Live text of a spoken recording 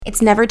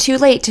It's never too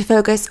late to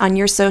focus on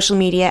your social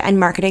media and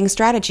marketing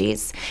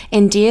strategies.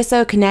 In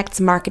DSO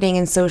Connect's Marketing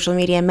and Social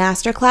Media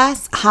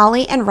Masterclass,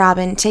 Holly and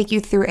Robin take you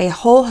through a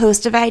whole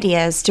host of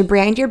ideas to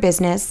brand your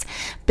business,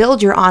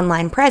 build your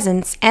online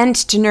presence, and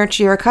to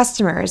nurture your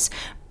customers,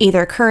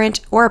 either current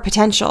or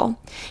potential.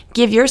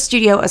 Give your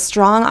studio a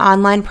strong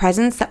online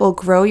presence that will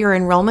grow your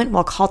enrollment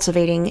while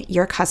cultivating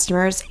your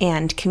customers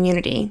and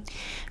community.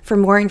 For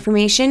more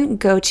information,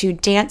 go to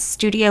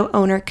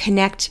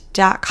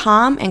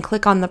dancestudioownerconnect.com and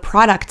click on the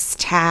Products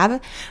tab,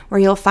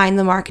 where you'll find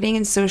the Marketing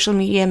and Social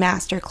Media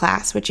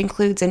Masterclass, which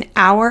includes an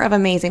hour of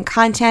amazing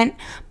content,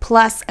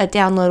 plus a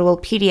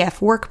downloadable PDF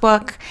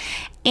workbook,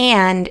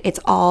 and it's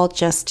all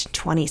just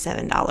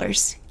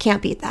 $27.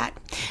 Can't beat that.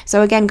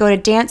 So again, go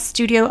to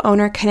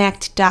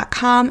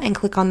dancestudioownerconnect.com and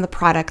click on the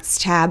Products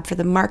tab for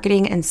the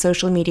Marketing and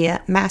Social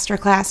Media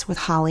Masterclass with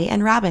Holly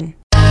and Robin.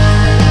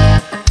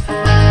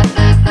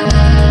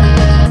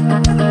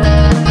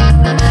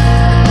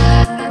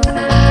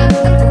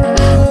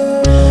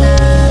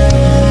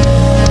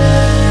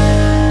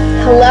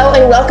 Hello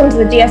and welcome to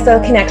the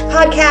DSO Connect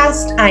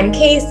podcast. I'm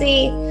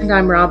Casey. And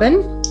I'm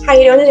Robin. How are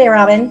you doing today,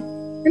 Robin?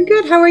 I'm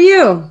good. How are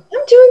you?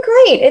 I'm doing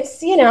great. It's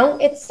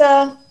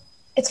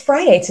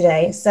Friday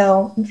today,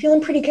 so I'm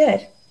feeling pretty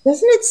good.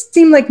 Doesn't it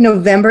seem like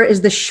November is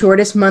the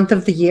shortest month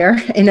of the year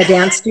in a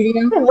dance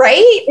studio?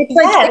 Right? It's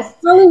like it's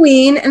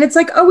Halloween, and it's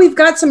like, oh, we've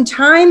got some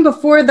time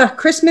before the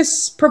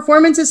Christmas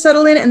performances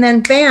settle in, and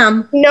then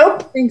bam.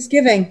 Nope.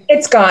 Thanksgiving.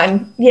 It's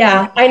gone.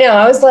 Yeah, I know.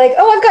 I was like,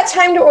 oh, I've got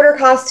time to order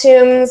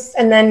costumes,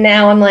 and then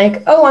now I'm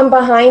like, oh, I'm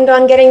behind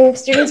on getting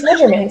students'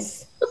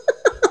 measurements.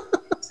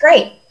 It's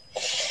great.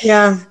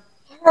 Yeah.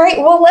 All right,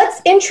 well,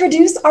 let's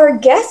introduce our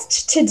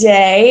guest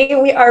today.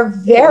 We are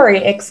very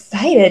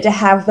excited to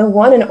have the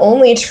one and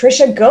only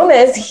Trisha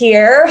Gomez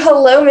here.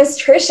 Hello,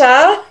 Miss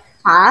Trisha.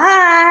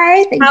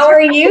 Hi. How are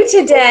you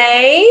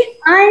today?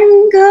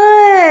 I'm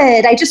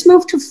good. I just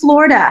moved to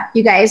Florida,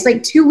 you guys,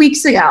 like 2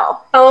 weeks ago.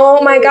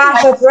 Oh my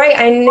gosh, that's right.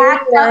 I knew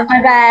packed up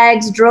my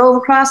bags, drove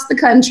across the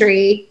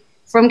country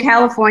from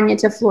California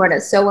to Florida.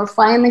 So we're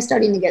finally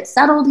starting to get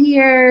settled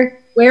here.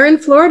 Where in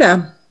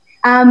Florida?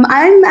 I'm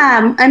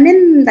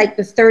in like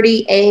the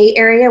 30A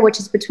area,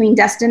 which is between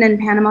Destin and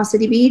Panama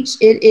City Beach.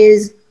 It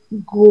is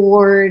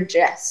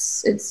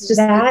gorgeous. It's just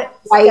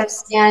white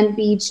sand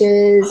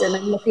beaches, and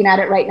I'm looking at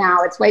it right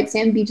now. It's white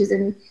sand beaches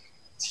and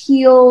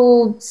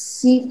teal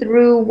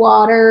see-through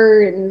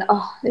water, and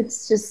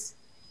it's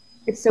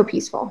so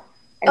peaceful.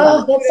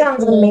 That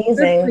sounds amazing.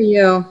 Good for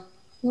you.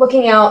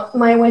 Looking out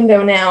my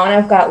window now, and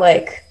I've got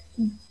like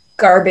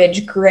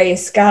garbage gray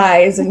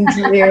skies and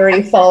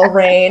dreary fall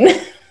rain.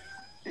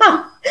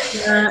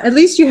 At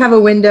least you have a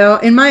window.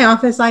 In my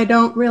office, I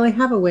don't really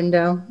have a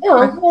window.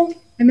 No,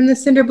 I'm in the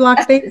cinder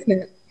block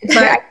basement. But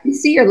I can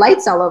see your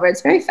lights all over.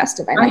 It's very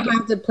festive. I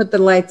have to put the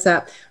lights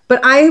up.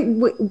 But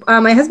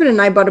my husband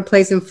and I bought a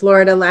place in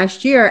Florida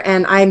last year,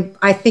 and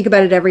I think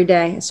about it every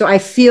day. So I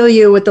feel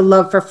you with the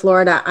love for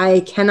Florida.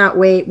 I cannot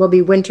wait. We'll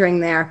be wintering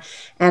there,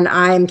 and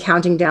I'm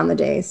counting down the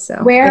days.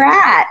 So where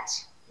at?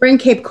 We're in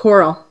Cape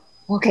Coral.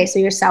 Okay, so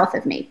you're south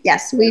of me.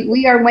 Yes,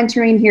 we are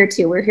wintering here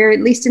too. We're here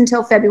at least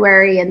until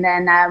February, and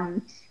then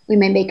we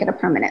may make it a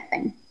permanent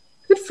thing.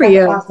 Good for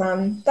you.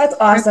 Awesome. That's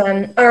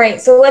awesome. All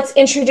right, so let's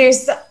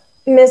introduce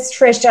Miss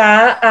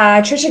Trisha.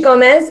 Trisha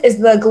Gomez is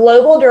the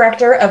Global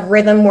Director of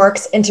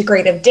RhythmWorks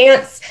Integrative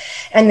Dance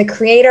and the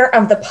creator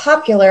of the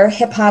popular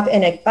Hip Hop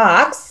in a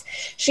Box.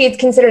 She is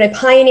considered a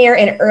pioneer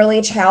in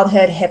early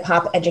childhood hip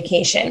hop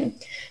education.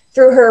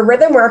 Through her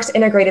RhythmWorks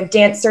Integrative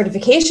Dance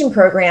Certification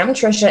Program,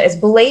 Trisha is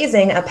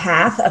blazing a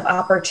path of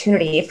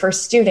opportunity for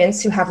students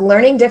who have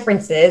learning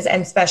differences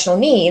and special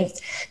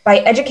needs by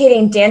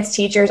educating dance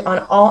teachers on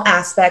all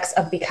aspects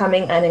of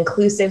becoming an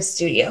inclusive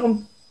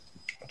studio.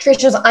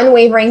 Trisha's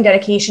unwavering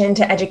dedication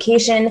to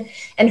education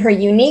and her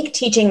unique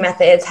teaching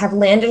methods have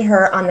landed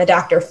her on the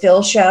Dr.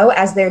 Phil Show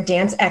as their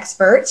dance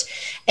expert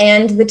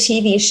and the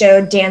TV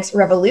show Dance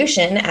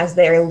Revolution as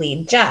their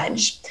lead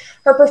judge.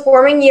 Her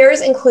performing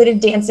years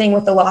included dancing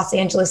with the Los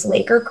Angeles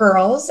Laker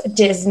Girls,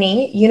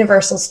 Disney,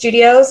 Universal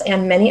Studios,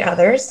 and many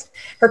others.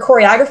 Her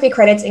choreography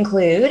credits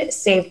include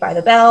Saved by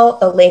the Bell,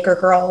 the Laker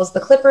Girls, the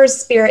Clippers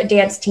Spirit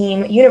Dance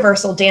Team,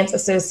 Universal Dance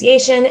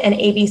Association, and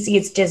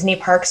ABC's Disney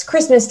Parks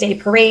Christmas Day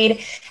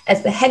Parade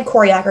as the head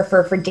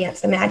choreographer for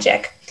Dance the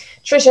Magic.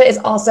 Trisha is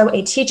also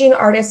a teaching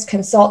artist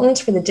consultant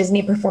for the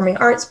Disney Performing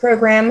Arts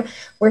Program,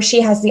 where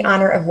she has the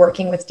honor of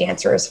working with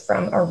dancers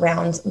from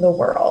around the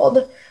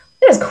world.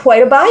 That is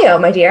quite a bio,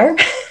 my dear.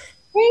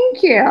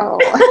 Thank you.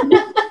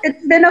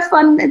 It's been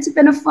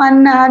a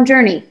fun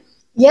journey.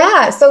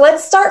 Yeah. So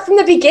let's start from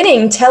the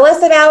beginning. Tell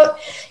us about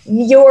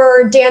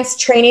your dance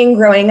training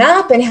growing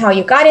up and how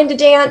you got into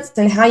dance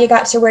and how you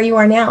got to where you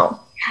are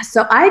now. Yeah,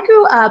 so I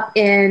grew up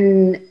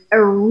in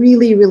a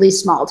really, really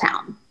small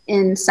town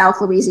in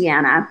South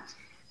Louisiana.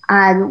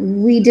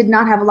 We did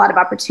not have a lot of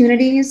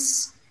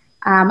opportunities.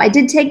 I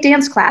did take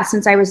dance class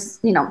since I was,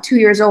 2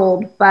 years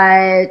old,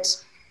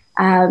 but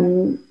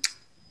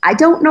I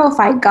don't know if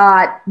I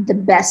got the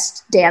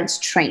best dance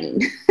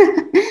training.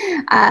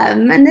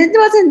 And it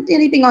wasn't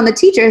anything on the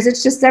teachers.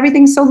 It's just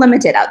everything's so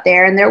limited out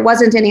there. And there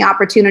wasn't any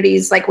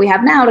opportunities like we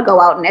have now to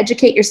go out and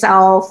educate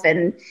yourself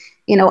and,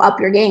 up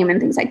your game and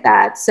things like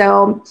that.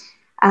 So,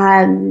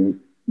 I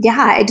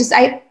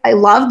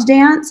loved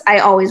dance. I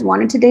always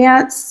wanted to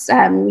dance.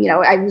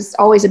 I was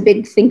always a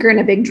big thinker and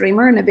a big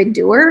dreamer and a big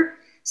doer.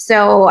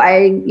 So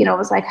I,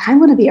 was like, I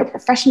want to be a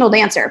professional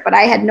dancer, but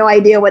I had no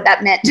idea what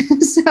that meant.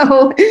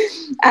 So,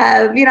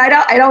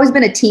 I'd always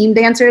been a team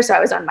dancer. So I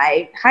was on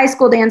my high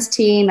school dance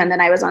team, and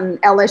then I was on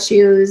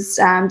LSU's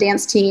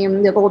dance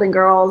team, the Golden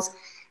Girls,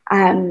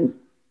 when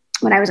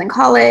I was in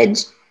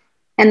college.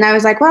 And I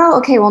was like,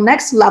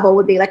 next level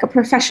would be like a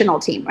professional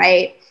team,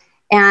 right?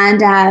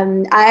 And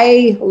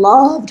I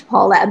loved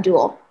Paula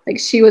Abdul. Like,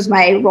 she was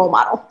my role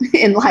model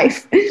in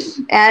life.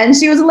 And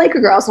she was a Laker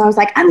girl. So I was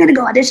like, I'm going to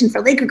go audition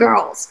for Laker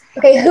Girls.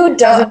 Okay, who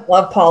doesn't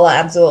love Paula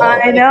Abdul?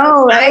 I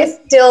know, right? I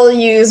still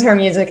use her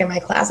music in my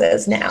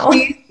classes now.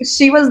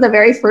 She was the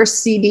very first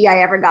CD I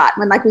ever got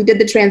when we did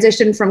the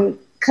transition from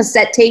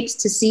cassette tapes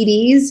to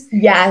CDs.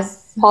 Yes.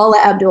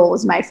 Paula Abdul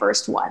was my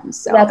first one.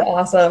 So that's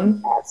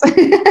awesome.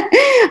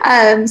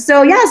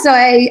 So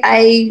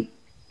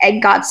I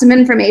got some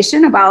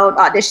information about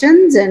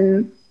auditions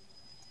and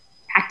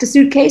packed a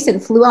suitcase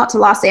and flew out to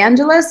Los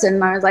Angeles.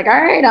 And I was like,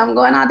 all right, I'm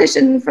going to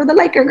audition for the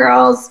Laker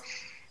Girls.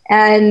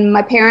 And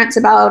my parents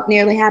about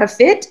nearly had a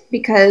fit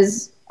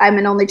because I'm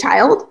an only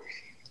child.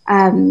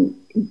 And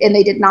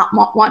they did not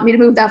want me to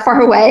move that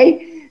far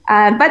away.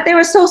 But they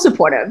were so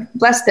supportive.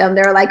 Bless them.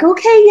 They were like,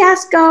 okay,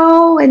 yes,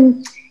 go.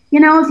 And,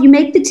 if you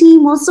make the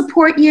team, we'll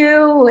support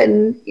you.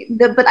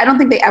 But I don't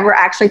think they ever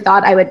actually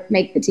thought I would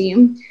make the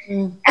team.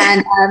 Mm.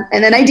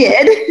 And then I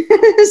did.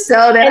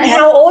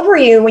 How old were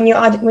you when you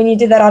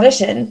did that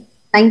audition?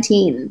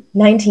 19.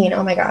 19.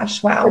 Oh my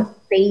gosh. Wow.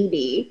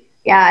 Baby.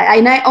 Yeah.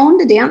 And I owned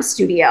a dance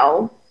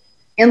studio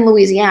in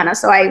Louisiana.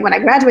 So when I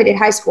graduated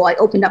high school, I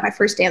opened up my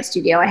first dance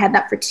studio. I had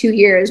that for 2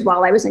 years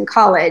while I was in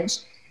college.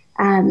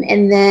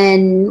 And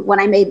then when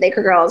I made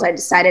Laker Girls, I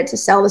decided to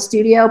sell the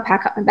studio,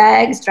 pack up my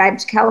bags, drive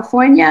to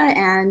California,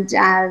 and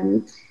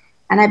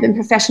I've been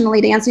professionally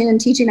dancing and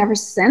teaching ever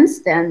since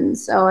then.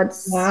 So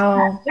it's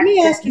wow. Let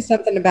me ask you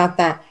something about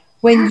that.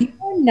 When you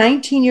were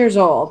 19 years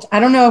old,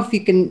 I don't know if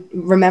you can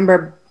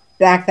remember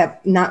back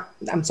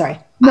I'm sorry.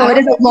 No, it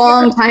is a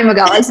long time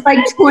ago. It's like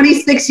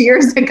 26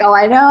 years ago.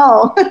 I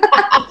know.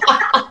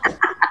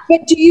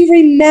 But do you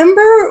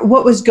remember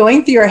what was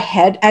going through your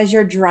head as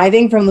you're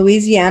driving from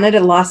Louisiana to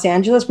Los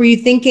Angeles? Were you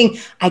thinking,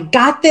 I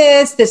got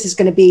this, this is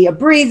going to be a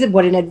breeze,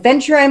 what an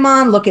adventure I'm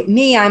on, look at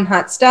me, I'm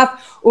hot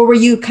stuff? Or were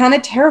you kind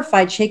of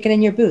terrified, shaking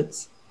in your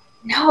boots?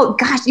 No,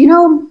 gosh,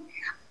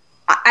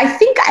 I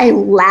think I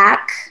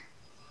lack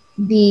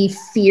the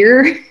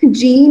fear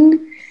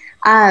gene.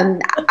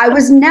 I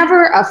was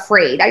never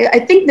afraid. I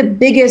think the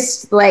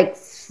biggest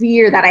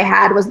fear that I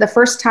had was the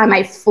first time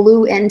I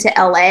flew into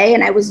LA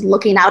and I was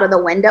looking out of the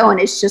window and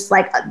it's just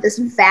this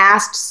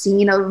vast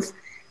scene of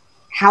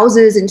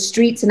houses and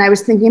streets. And I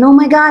was thinking, oh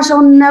my gosh,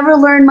 I'll never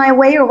learn my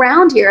way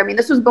around here. I mean,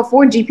 this was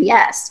before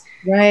GPS.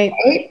 Right?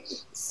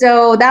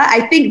 So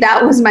I think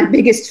that was my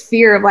biggest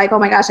fear of oh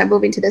my gosh, I'm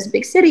moving to this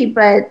big city.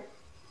 But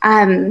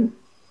I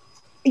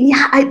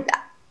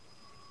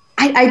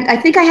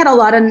think I had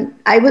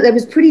I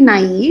was pretty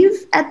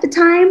naive at the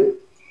time.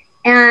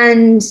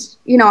 And,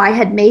 I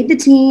had made the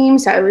team,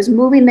 so I was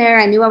moving there.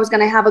 I knew I was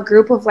going to have a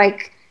group of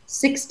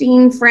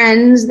 16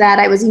 friends that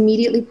I was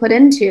immediately put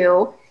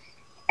into.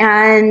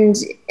 And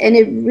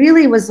it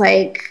really was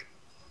a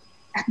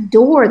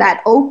door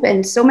that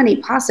opened so many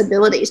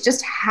possibilities,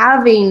 just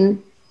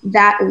having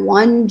that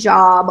one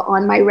job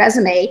on my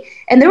resume.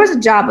 And there was a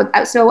job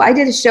so I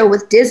did a show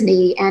with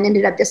Disney and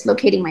ended up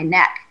dislocating my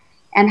neck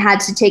and had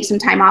to take some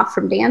time off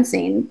from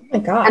dancing. Oh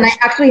my gosh. And I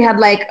actually had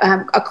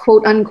a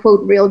quote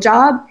unquote real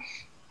job.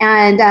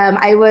 And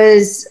I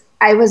was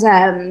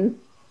a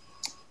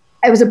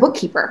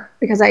bookkeeper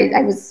because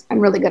I'm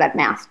really good at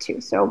math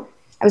too. So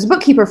I was a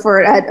bookkeeper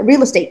for a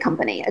real estate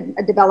company,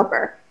 a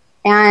developer.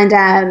 And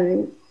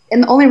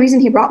the only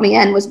reason he brought me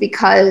in was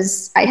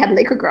because I had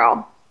Laker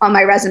Girl on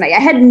my resume. I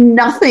had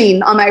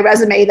nothing on my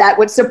resume that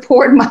would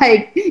support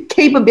my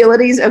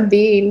capabilities of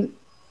being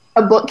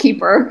a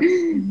bookkeeper.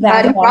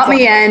 But he brought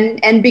me in,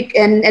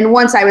 and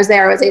once I was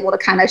there, I was able to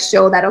kind of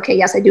show that, okay,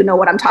 yes, I do know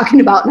what I'm talking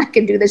about, and I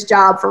can do this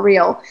job for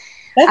real.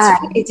 That's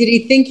funny. Did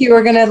he think you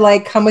were gonna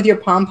come with your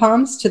pom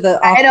poms to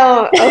the office? I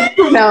don't.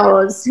 Who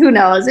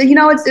knows?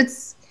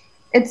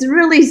 It's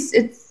really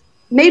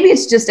maybe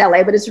it's just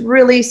LA, but it's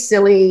really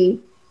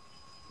silly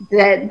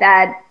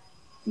that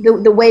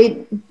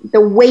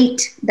the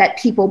weight that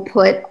people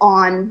put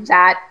on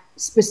that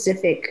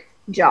specific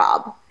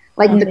job.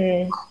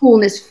 The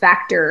coolness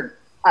factor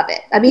of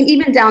it. I mean,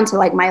 even down to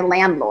my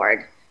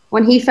landlord,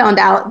 when he found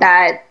out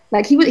that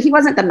he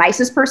wasn't the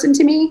nicest person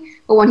to me,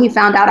 but when he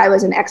found out I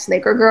was an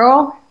ex-Laker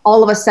girl,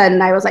 all of a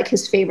sudden I was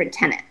his favorite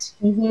tenant.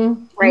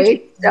 Mm-hmm.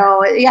 Right?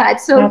 So yeah,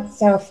 that's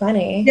so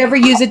funny. Did you ever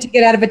use it to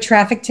get out of a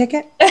traffic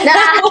ticket?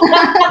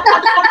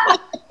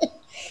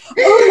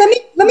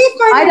 Let Let me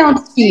find I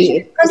don't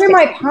ski. Under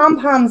my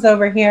pom-poms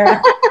over here.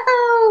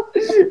 Oh,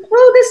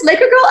 this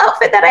Laker girl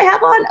outfit that I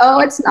have on. Oh,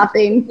 it's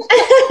nothing.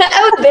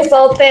 Oh, this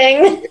old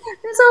thing.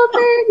 This old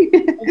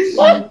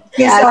thing.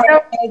 Yeah, sorry,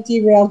 I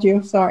derailed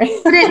you. Sorry.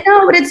 But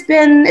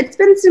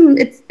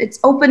it's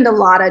opened a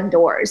lot of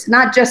doors,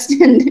 not just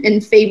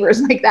in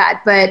favors like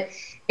that, but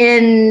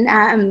in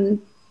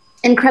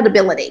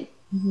credibility.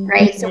 Mm-hmm.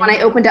 Right. So when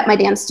I opened up my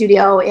dance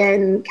studio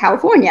in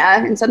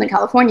California, in Southern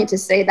California, to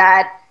say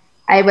that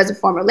I was a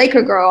former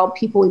Laker girl,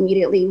 people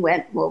immediately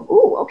went, well,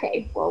 ooh,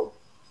 okay, well,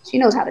 she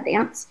knows how to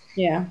dance.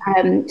 Yeah.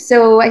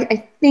 So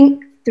I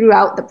think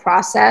throughout the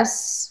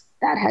process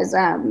that has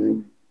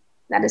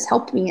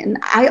helped me. And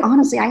I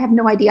honestly have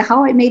no idea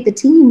how I made the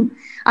team.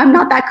 I'm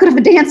not that good of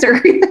a dancer.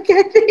 I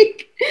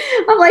think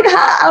I'm like,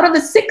 out of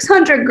the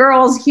 600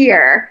 girls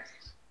here,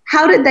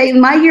 how did they,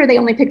 my year, they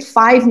only picked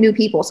 5 new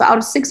people. So out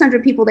of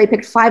 600 people, they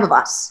picked 5 of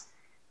us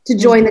to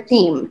join the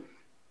team.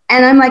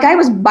 And I'm like, I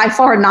was by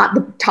far not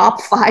the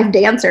top 5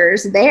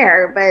 dancers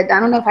there, but I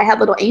don't know if I had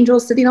little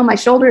angels sitting on my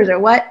shoulders or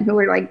what, who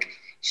were like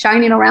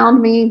shining around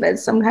me, but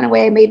some kind of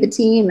way I made the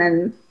team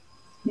and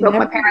broke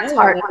my parents'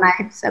 heart when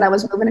I said I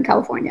was moving to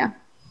California.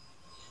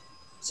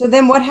 So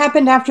then what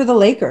happened after the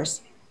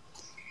Lakers?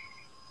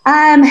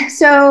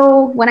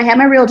 So when I had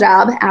my real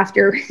job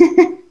after,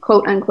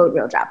 quote unquote,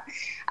 real job,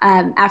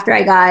 after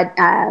I got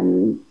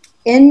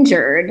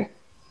injured,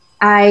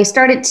 I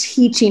started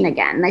teaching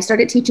again. I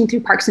started teaching through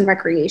Parks and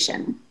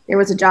Recreation. There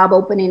was a job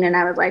opening and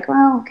I was like,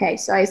 well, okay.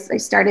 So I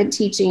started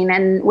teaching,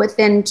 and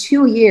within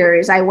 2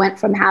 years, I went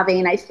from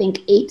having, I think,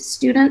 8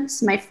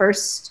 students my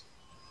first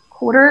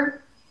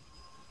quarter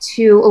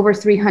to over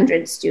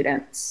 300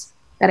 students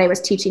that I was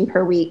teaching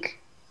per week.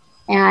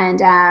 And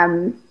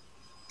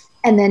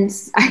then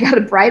I got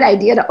a bright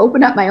idea to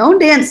open up my own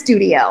dance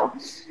studio.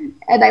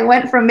 And I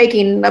went from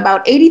making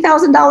about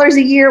 $80,000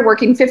 a year,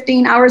 working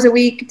 15 hours a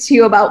week,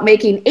 to about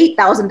making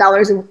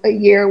 $8,000 a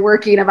year,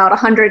 working about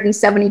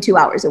 172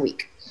 hours a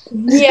week.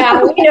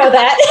 Yeah, we know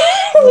that.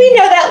 We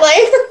know that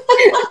life.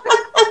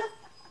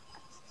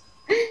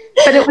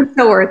 But it was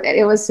so worth it.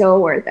 It was so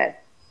worth it.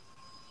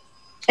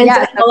 And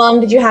yeah, so how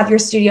long did you have your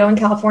studio in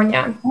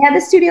California? I had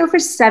the studio for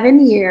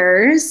 7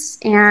 years,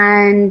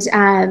 and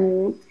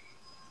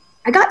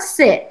I got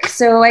sick.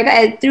 So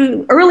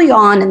through early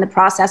on in the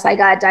process, I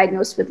got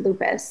diagnosed with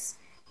lupus,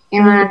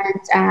 and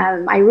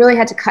I really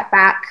had to cut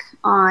back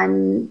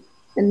on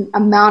the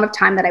amount of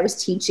time that I was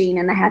teaching,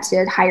 and I had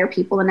to hire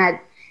people. And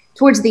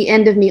towards the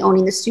end of me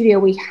owning the studio,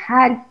 we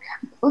had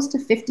close to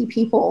 50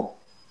 people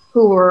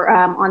who were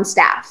on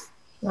staff.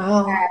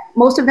 Wow.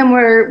 Most of them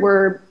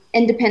were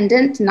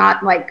independent,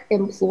 not like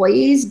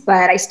employees,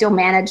 but I still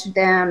managed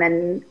them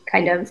and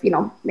kind of,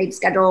 made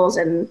schedules,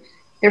 and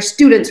their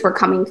students were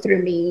coming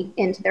through me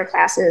into their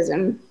classes.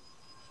 And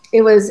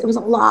it was a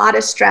lot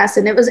of stress,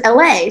 and it was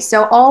LA.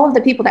 So all of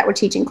the people that were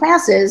teaching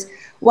classes,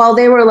 while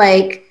they were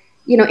like,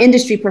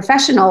 industry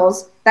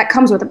professionals, that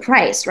comes with a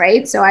price,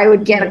 right? So I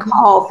would get a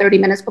call 30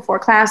 minutes before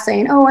class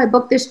saying, oh, I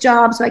booked this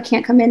job, so I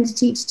can't come in to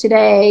teach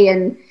today.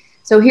 And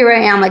so here I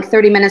am, like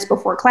 30 minutes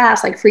before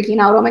class, like freaking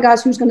out. Oh my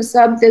gosh, who's going to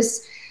sub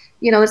this,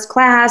 this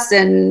class?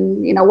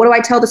 And, what do I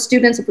tell the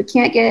students if we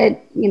can't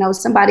get,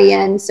 somebody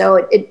in? So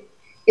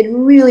it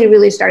really,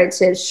 really started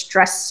to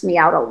stress me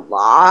out a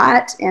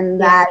lot. And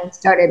that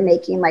started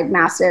making like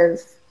massive,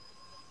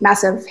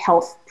 massive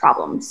health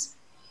problems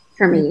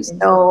for me.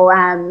 So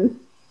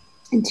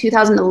in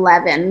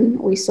 2011,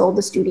 we sold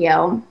the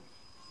studio,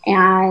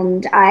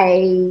 and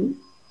I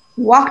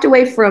walked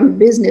away from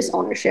business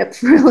ownership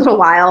for a little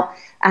while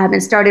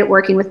and started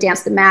working with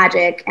Dance the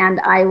Magic. And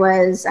I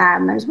was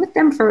with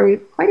them for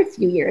quite a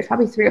few years,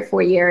 probably 3 or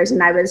 4 years.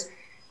 And I was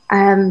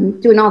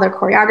doing all their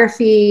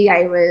choreography.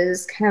 I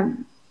was kind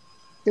of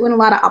doing a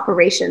lot of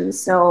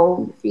operations.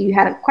 So if you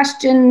had a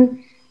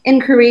question,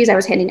 inquiries, I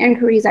was handling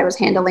inquiries. I was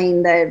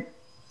handling the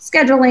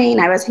scheduling.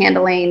 I was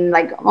handling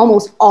like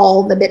almost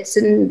all the bits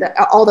and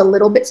all the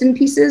little bits and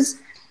pieces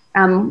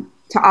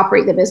to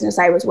operate the business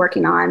I was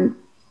working on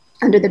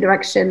under the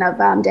direction of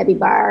Debbie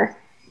Barr.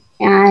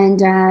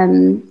 And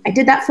I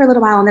did that for a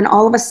little while. And then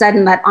all of a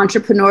sudden that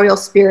entrepreneurial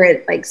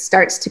spirit like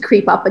starts to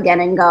creep up again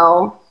and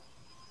go,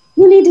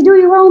 you need to do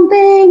your own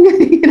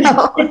thing,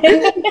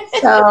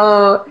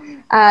 So,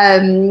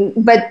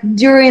 but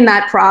during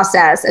that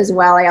process as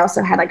well, I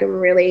also had like a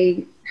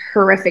really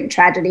horrific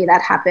tragedy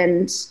that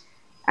happened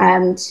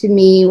to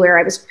me where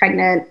I was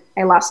pregnant.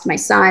 I lost my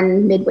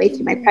son midway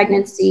through my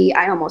pregnancy.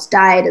 I almost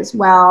died as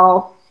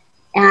well,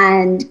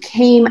 and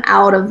came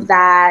out of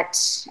that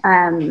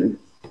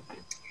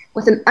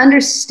with an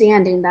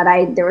understanding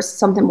that there was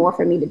something more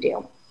for me to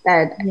do,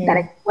 that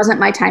it wasn't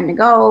my time to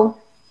go.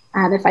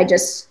 If I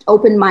just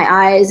opened my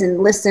eyes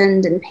and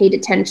listened and paid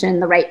attention,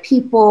 the right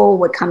people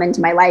would come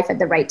into my life at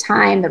the right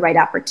time, the right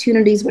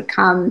opportunities would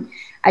come.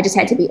 I just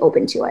had to be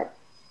open to it.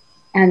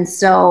 And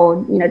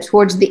so,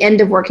 towards the end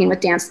of working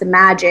with Dance the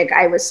Magic,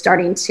 I was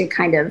starting to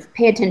kind of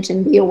pay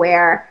attention, be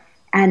aware,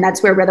 and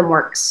that's where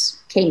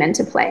RhythmWorks came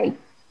into play.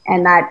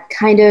 And that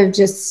kind of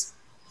just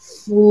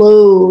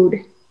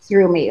flowed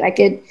through me. Like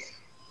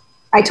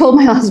I told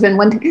my husband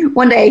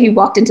one day he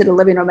walked into the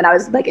living room and I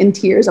was like in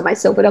tears on my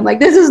sofa. And I'm like,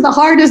 this is the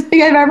hardest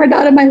thing I've ever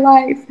done in my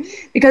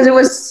life, because it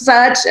was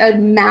such a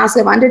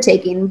massive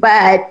undertaking.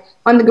 But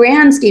on the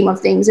grand scheme of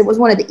things, it was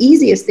one of the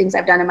easiest things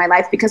I've done in my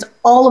life, because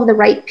all of the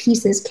right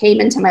pieces came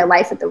into my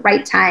life at the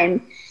right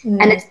time.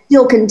 And it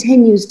still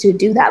continues to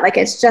do that. Like,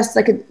 it's just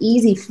like an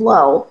easy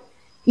flow,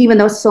 even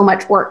though it's so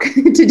much work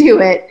to do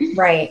it.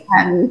 Right.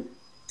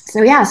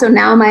 So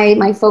now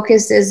my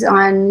focus is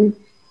on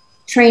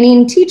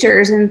training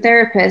teachers and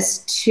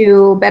therapists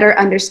to better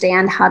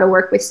understand how to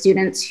work with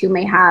students who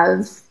may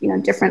have,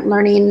 different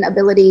learning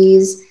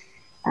abilities,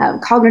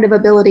 cognitive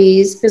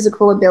abilities,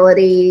 physical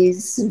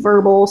abilities,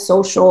 verbal,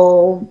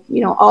 social,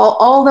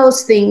 all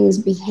those things,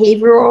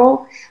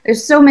 behavioral.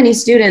 There's so many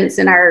students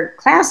in our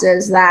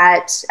classes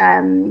that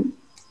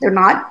they're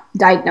not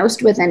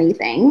diagnosed with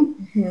anything,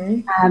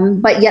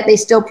 but yet they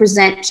still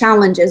present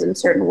challenges in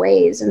certain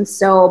ways. And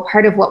so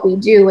part of what we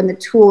do and the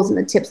tools and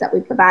the tips that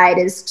we provide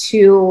is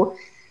to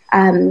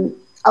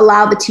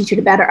allow the teacher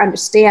to better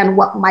understand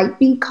what might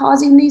be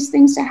causing these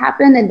things to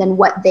happen, and then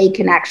what they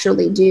can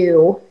actually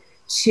do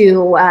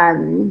to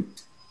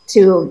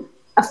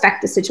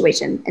affect the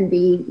situation and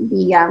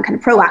be kind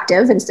of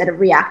proactive instead of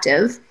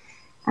reactive,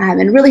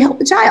 and really help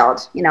the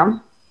child.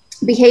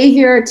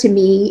 Behavior to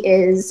me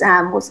is,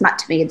 it's not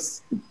to me,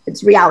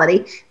 it's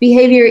reality.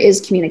 Behavior is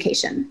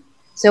communication.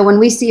 So when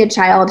we see a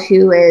child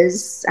who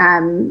is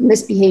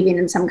misbehaving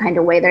in some kind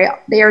of way,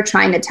 they are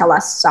trying to tell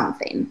us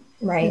something.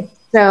 Right.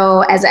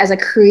 So as a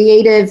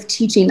creative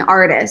teaching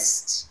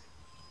artist,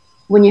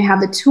 when you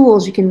have the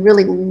tools, you can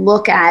really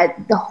look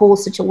at the whole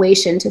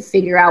situation to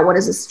figure out what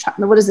is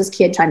this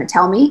kid trying to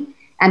tell me,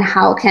 and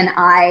how can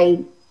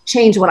I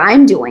change what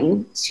I'm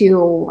doing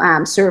to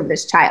serve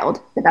this child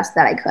the best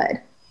that I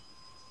could.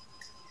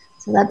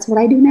 So that's what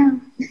I do now.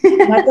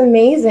 That's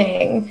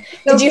amazing.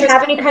 Did you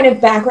have any kind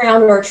of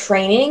background or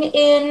training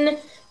in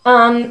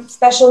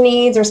special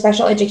needs or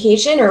special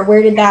education, or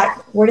where did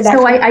that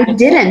So I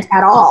didn't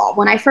at all.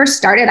 When I first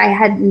started, I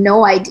had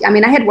no idea. I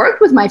mean, I had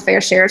worked with my fair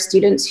share of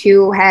students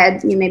who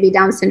had maybe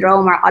Down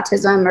syndrome or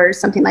autism or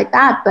something like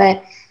that.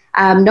 But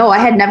no, I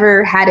had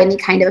never had any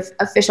kind of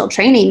official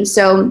training.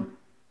 So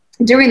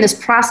during this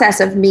process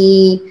of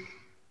me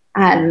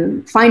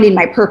finding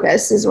my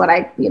purpose is what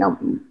I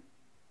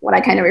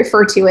kind of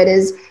refer to it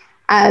as,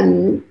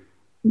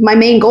 my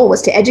main goal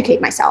was to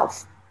educate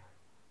myself.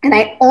 And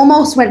I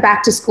almost went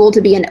back to school to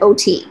be an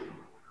OT,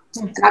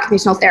 an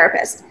occupational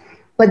therapist.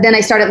 But then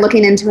I started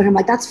looking into it. I'm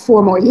like, that's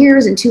 4 more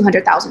years and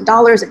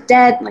 $200,000 of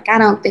debt. Like, I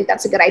don't think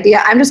that's a good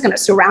idea. I'm just going to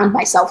surround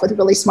myself with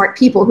really smart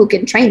people who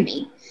can train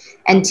me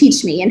and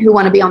teach me and who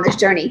want to be on this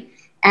journey.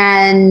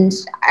 And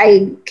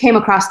I came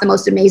across the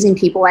most amazing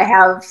people. I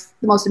have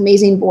the most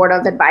amazing board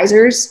of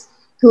advisors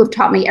who have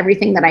taught me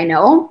everything that I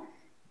know.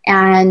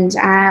 And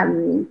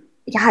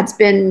it's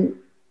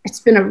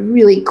been a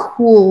really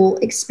cool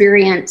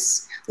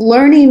experience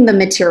learning the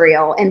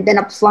material and then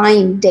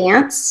applying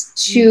dance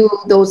to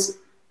those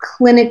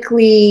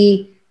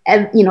clinically,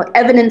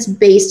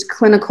 evidence-based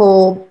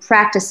clinical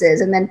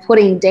practices, and then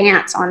putting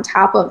dance on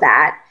top of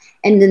that,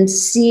 and then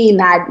seeing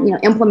that,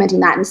 implementing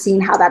that and seeing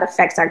how that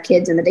affects our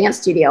kids in the dance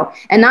studio.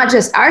 And not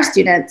just our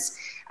students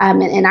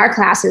in our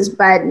classes,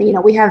 but,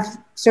 we have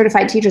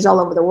certified teachers all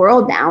over the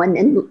world now,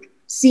 and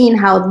seeing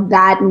how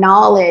that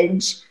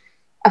knowledge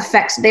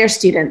affects their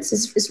students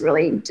is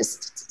really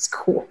it's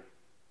cool.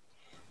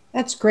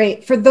 That's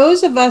great. For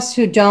those of us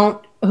who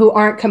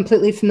aren't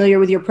completely familiar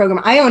with your program,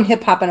 I own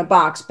Hip Hop in a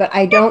Box, but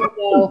I don't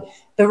know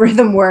the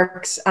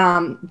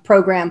RhythmWorks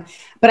program.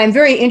 But I'm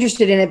very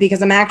interested in it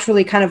because I'm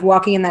actually kind of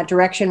walking in that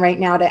direction right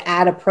now to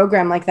add a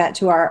program like that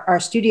to our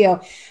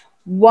studio.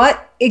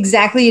 What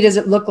exactly does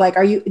it look like?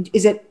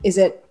 Is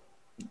it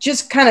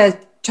just kind of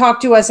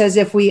talk to us as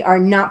if we are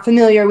not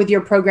familiar with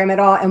your program at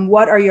all, and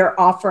what are your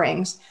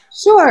offerings?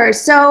 Sure.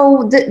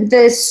 So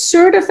the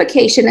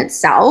certification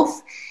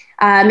itself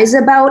is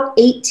about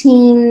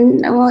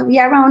 18,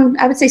 around,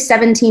 I would say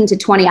 17 to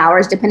 20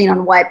 hours, depending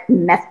on what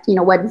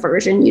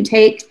version you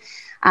take.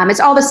 It's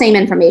all the same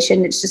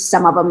information. It's just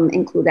some of them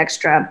include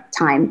extra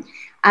time.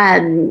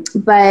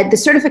 But the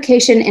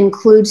certification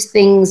includes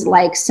things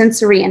like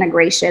sensory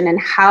integration, and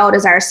how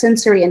does our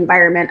sensory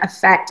environment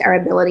affect our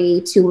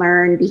ability to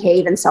learn,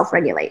 behave, and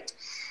self-regulate?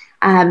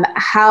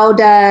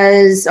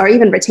 Or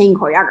even retain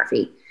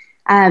choreography.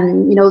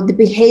 The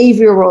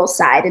behavioral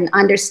side, and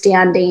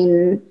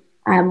understanding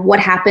what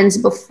happens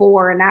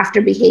before and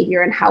after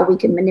behavior, and how we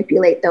can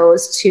manipulate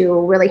those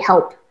to really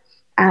help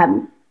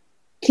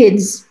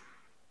kids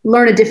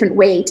learn a different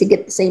way to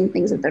get the same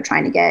things that they're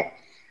trying to get.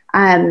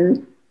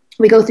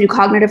 We go through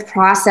cognitive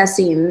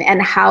processing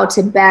and how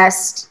to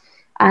best,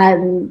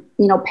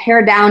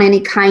 pare down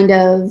any kind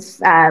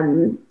of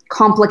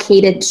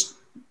complicated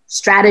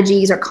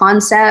strategies or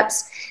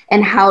concepts,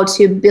 and how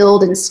to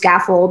build and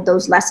scaffold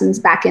those lessons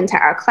back into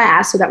our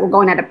class so that we're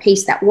going at a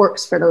pace that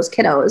works for those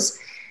kiddos.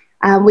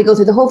 We go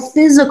through the whole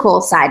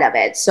physical side of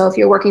it. So if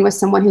you're working with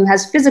someone who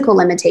has physical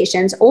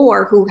limitations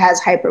or who has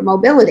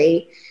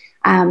hypermobility,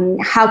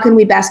 how can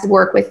we best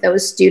work with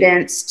those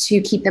students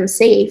to keep them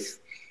safe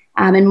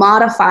and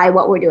modify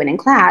what we're doing in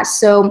class.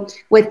 So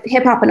with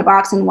Hip Hop in a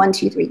Box and 1,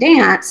 2, 3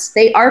 Dance,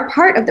 they are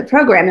part of the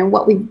program. And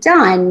what we've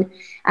done,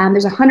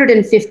 there's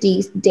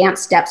 150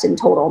 dance steps in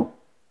total.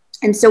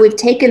 And so we've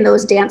taken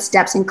those dance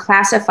steps and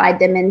classified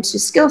them into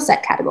skill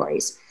set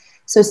categories.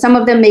 So some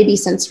of them may be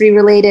sensory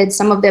related,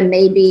 some of them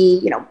may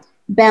be,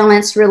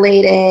 balance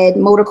related,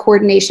 motor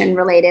coordination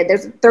related.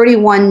 There's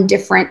 31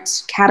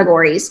 different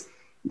categories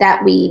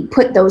that we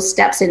put those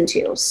steps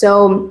into.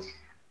 So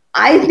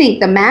I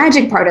think the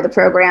magic part of the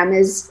program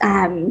is,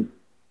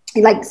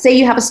 like, say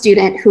you have a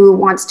student who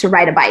wants to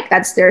ride a bike.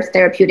 That's their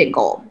therapeutic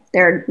goal.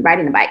 They're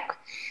riding a bike.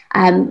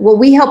 Well,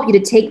 we help you to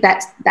take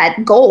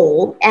that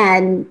goal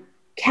and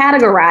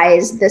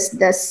categorize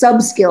the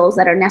sub skills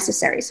that are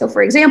necessary. So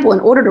for example, in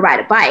order to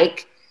ride a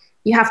bike,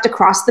 you have to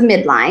cross the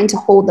midline to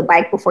hold the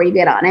bike before you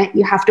get on it.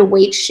 You have to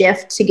weight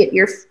shift to get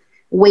your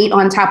weight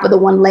on top of the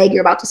one leg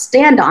you're about to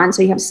stand on.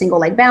 So you have single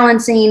leg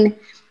balancing.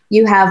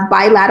 You have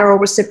bilateral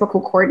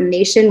reciprocal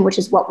coordination, which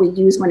is what we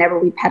use whenever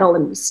we pedal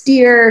and we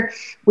steer.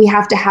 We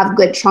have to have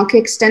good trunk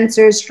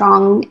extensors,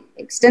 strong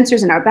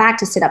extensors in our back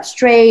to sit up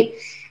straight.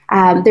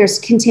 There's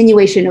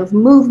continuation of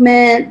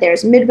movement,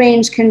 there's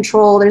mid-range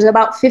control, there's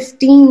about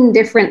 15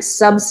 different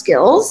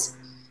sub-skills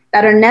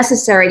that are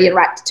necessary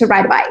to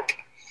ride a bike.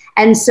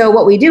 And so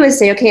what we do is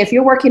say, okay, if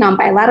you're working on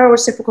bilateral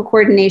reciprocal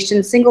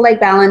coordination, single leg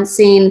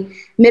balancing,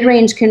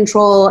 mid-range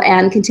control,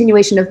 and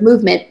continuation of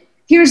movement,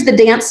 here's the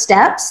dance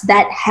steps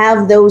that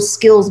have those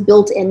skills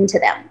built into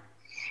them.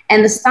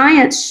 And the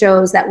science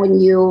shows that when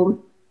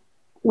you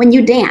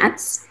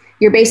dance,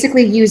 you're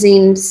basically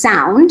using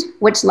sound,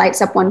 which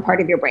lights up one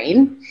part of your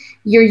brain.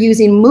 You're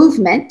using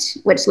movement,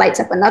 which lights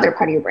up another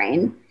part of your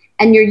brain.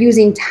 And you're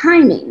using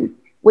timing,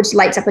 which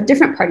lights up a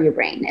different part of your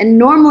brain. And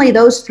normally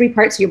those 3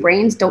 parts of your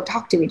brains don't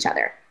talk to each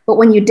other. But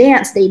when you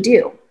dance, they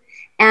do.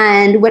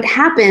 And what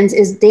happens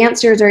is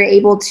dancers are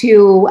able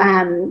to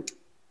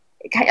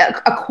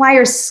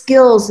acquire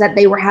skills that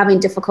they were having a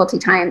difficult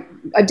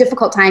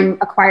time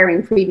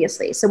acquiring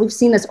previously. So we've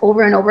seen this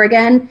over and over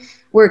again,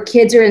 where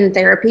kids are in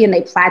therapy and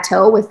they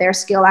plateau with their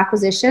skill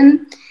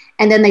acquisition,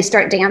 and then they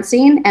start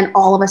dancing, and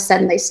all of a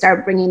sudden they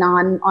start bringing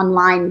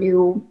online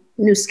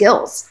new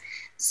skills.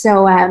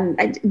 So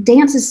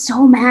dance is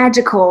so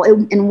magical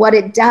in what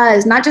it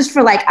does, not just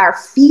for like our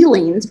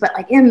feelings, but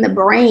like in the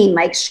brain,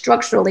 like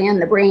structurally in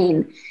the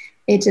brain.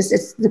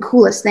 It's the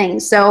coolest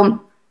thing.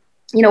 So,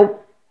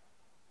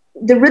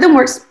 the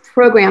RhythmWorks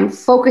program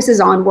focuses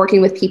on working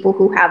with people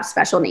who have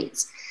special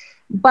needs.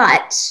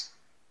 But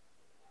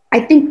I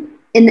think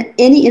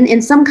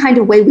in some kind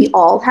of way, we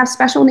all have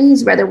special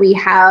needs, whether we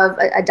have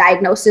a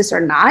diagnosis or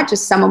not,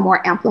 just some are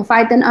more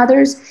amplified than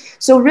others.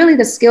 So really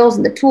the skills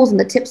and the tools and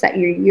the tips that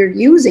you're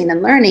using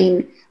and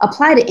learning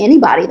apply to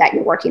anybody that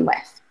you're working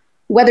with,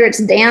 whether it's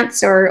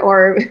dance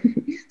or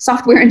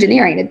software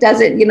engineering. It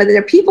doesn't,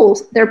 they're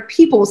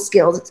people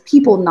skills, it's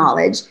people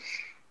knowledge.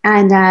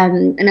 And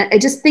I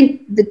just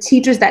think the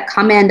teachers that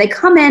come in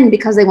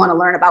because they want to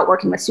learn about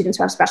working with students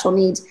who have special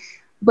needs.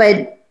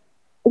 But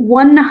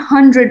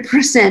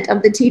 100%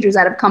 of the teachers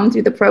that have come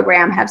through the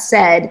program have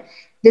said,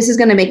 this is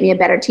going to make me a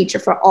better teacher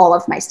for all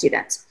of my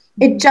students.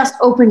 It just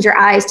opens your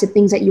eyes to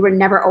things that you were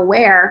never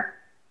aware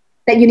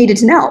that you needed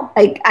to know.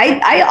 Like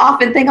I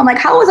often think, I'm like,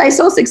 how was I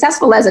so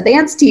successful as a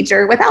dance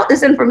teacher without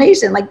this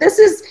information? Like this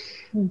is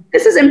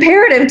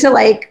imperative to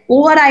like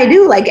what I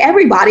do. Like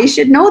everybody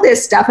should know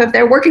this stuff if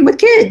they're working with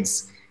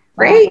kids,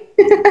 right?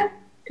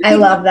 I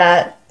love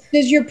that.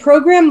 Does your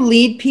program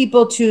lead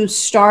people to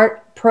start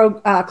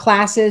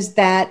classes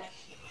that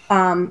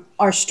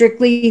are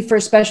strictly for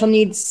special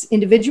needs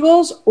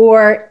individuals,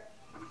 or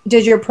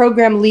does your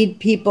program lead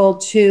people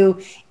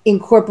to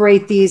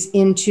incorporate these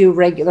into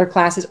regular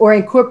classes, or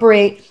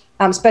incorporate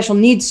special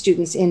needs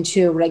students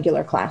into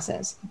regular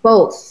classes?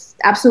 Both,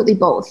 absolutely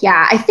both.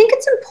 Yeah, I think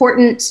it's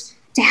important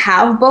to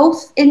have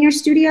both in your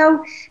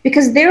studio,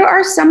 because there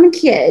are some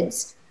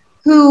kids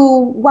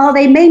who, while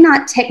they may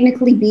not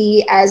technically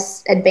be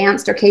as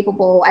advanced or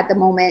capable at the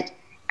moment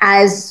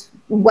as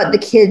what the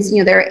kids,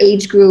 their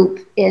age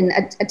group in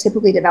a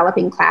typically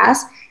developing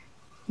class,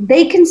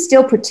 they can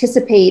still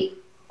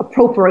participate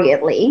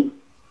appropriately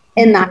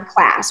in that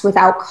class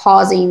without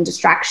causing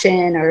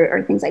distraction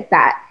or things like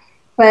that.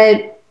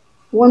 But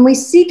when we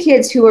see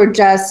kids who are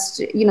just,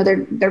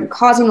 they're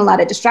causing a lot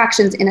of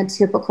distractions in a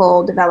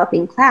typical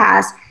developing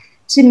class,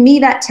 to me,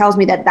 that tells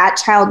me that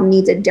child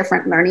needs a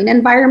different learning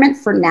environment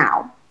for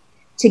now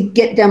to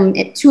get them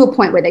to a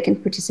point where they can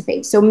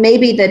participate. So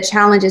maybe the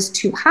challenge is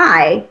too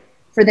high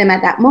for them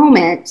at that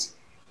moment.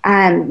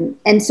 And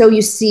so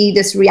you see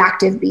this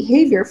reactive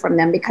behavior from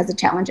them because the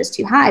challenge is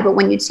too high. But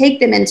when you take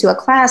them into a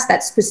class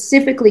that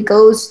specifically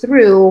goes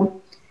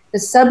through the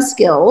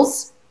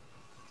sub-skills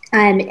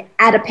and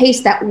at a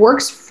pace that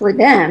works for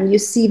them, you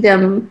see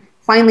them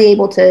finally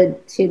able to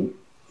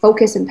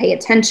focus and pay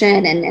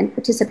attention and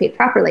participate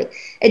properly.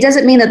 It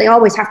doesn't mean that they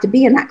always have to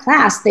be in that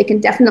class. They can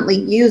definitely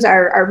use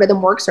our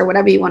RhythmWorks or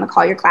whatever you want to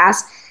call your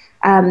class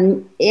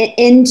use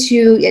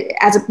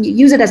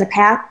it as a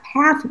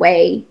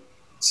pathway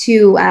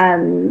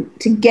to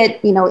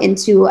get, you know,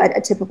 into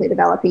a typically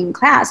developing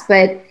class.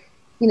 But,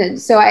 you know,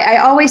 so I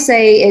always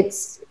say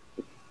it's,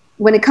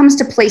 when it comes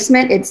to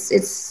placement,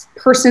 it's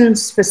person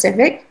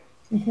specific.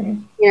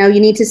 Mm-hmm. You know, you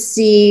need to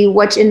see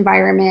which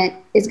environment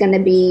is going to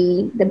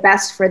be the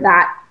best for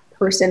that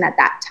person at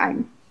that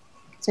time.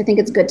 So I think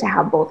it's good to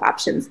have both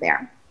options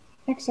there.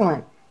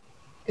 Excellent.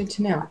 Good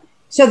to know.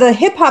 So the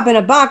Hip Hop in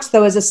a Box,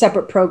 though, is a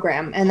separate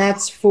program, and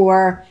that's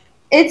for...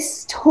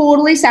 It's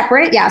totally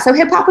separate. Yeah. So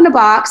Hip Hop in a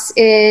Box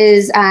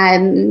is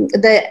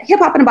the Hip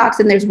Hop in a Box,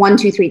 and there's 1,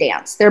 2, 3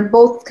 dance. They're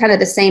both kind of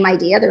the same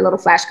idea. They're little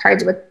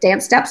flashcards with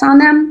dance steps on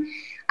them.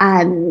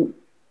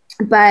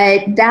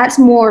 But that's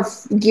more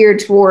geared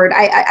toward,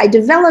 I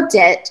developed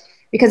it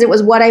because it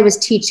was what I was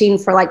teaching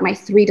for like my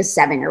 3 to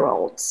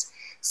 7-year-olds.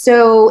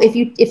 So if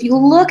you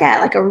look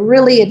at like a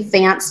really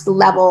advanced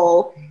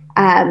level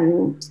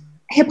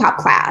hip hop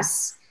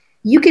class,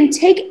 you can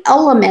take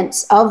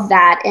elements of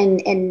that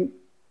and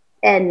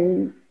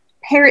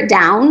pare it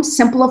down,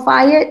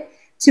 simplify it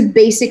to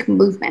basic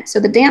movement. So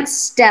the dance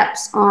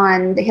steps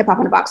on the Hip Hop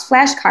in a Box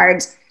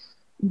flashcards,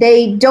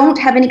 they don't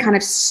have any kind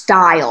of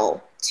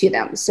style to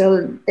them.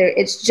 So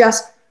it's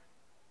just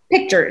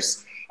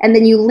pictures. And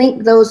then you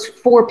link those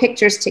 4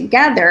 pictures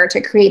together to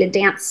create a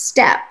dance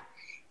step.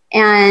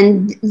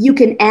 And you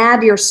can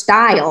add your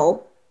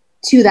style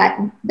to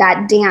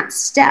that dance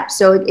step.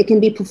 So it can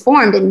be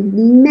performed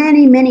in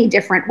many, many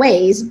different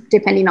ways,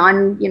 depending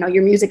on, you know,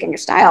 your music and your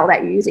style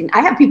that you're using.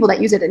 I have people that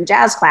use it in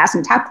jazz class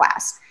and tap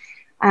class.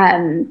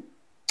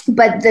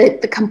 But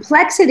the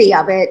complexity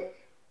of it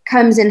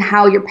comes in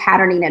how you're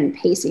patterning and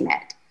pacing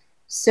it.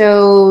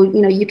 So,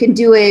 you know, you can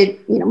do it,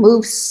 you know,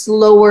 move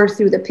slower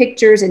through the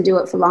pictures and do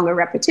it for longer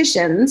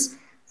repetitions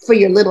for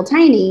your little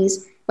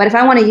tinies. But if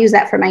I want to use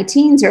that for my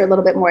teens or a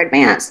little bit more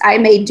advanced, I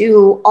may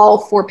do all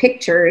 4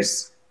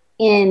 pictures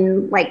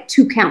in like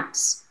 2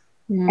 counts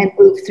and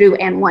move through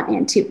and 1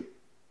 and 2.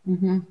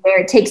 Mm-hmm.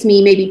 Where it takes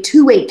me maybe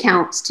 2 8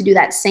 counts to do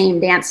that same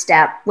dance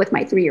step with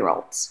my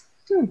 3-year-olds.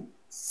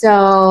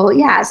 So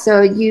yeah,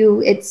 so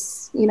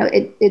it's, you know,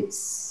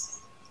 it's,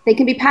 they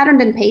can be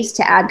patterned and paced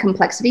to add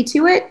complexity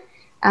to it.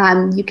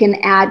 You can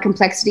add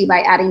complexity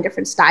by adding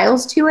different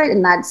styles to it,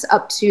 and that's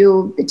up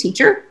to the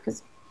teacher,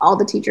 because all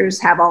the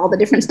teachers have all the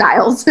different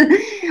styles.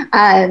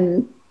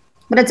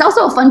 But it's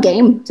also a fun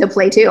game to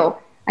play too.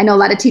 I know a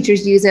lot of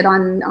teachers use it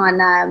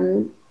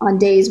on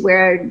days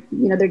where,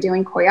 you know, they're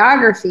doing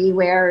choreography,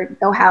 where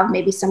they'll have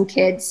maybe some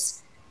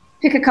kids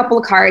pick a couple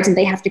of cards and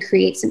they have to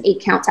create some 8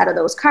 counts out of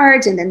those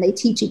cards, and then they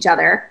teach each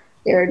other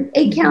their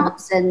 8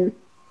 counts, and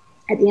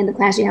at the end of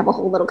class you have a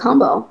whole little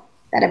combo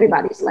that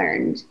everybody's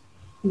learned.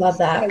 Love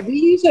that. Yeah, we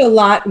use it a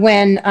lot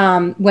when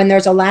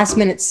there's a last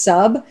minute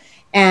sub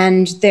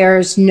and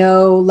there's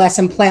no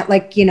lesson plan,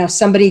 like, you know,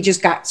 somebody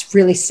just got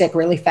really sick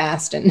really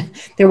fast and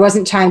there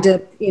wasn't time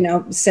to, you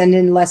know, send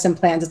in lesson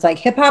plans. It's like,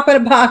 Hip Hop in a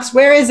Box,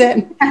 where is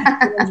it?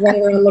 Everyone's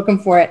running around looking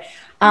for it.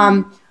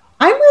 I'm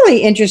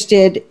really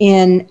interested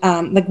in,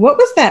 like, what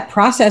was that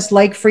process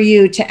like for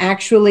you to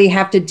actually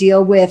have to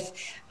deal with,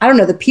 I don't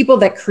know, the people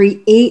that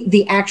create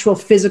the actual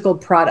physical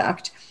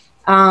product?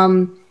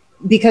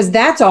 Because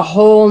that's a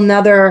whole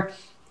nother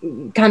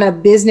kind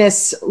of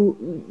business.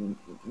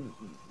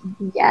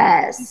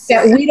 Yes.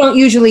 That we don't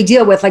usually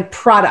deal with, like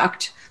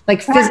product,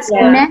 like physical.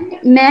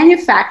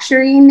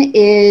 Manufacturing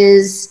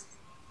is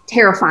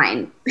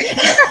terrifying.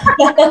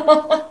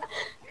 So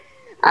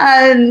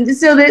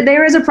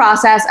there is a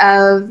process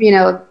of, you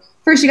know,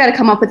 first you got to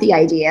come up with the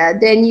idea.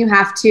 Then you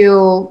have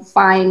to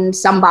find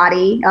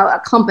somebody,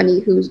 a company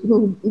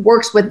who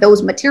works with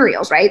those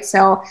materials, right?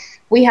 So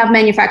we have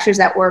manufacturers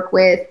that work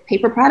with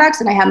paper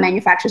products, and I have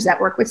manufacturers that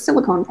work with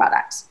silicone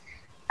products.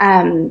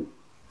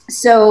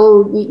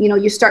 So, you know,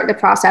 you start the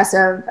process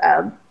of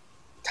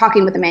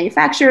talking with the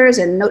manufacturers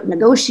and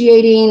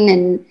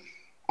negotiating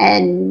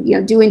and, you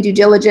know, doing due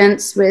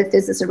diligence with,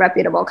 is this a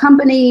reputable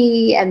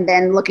company? And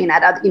then looking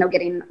at, other, you know,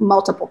 getting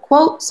multiple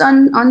quotes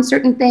on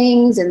certain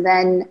things. And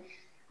then,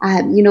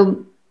 you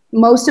know,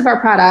 most of our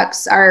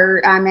products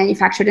are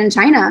manufactured in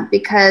China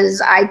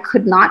because I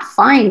could not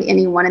find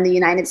anyone in the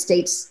United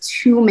States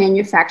to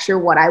manufacture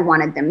what I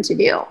wanted them to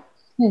do.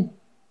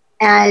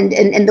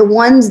 And the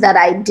ones that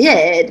I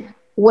did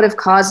would have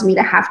caused me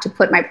to have to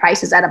put my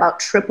prices at about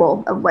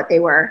triple of what they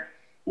were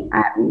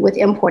with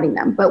importing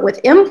them. But with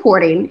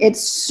importing,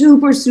 it's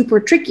super, super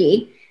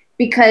tricky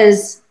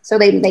because so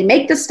they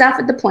make the stuff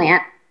at the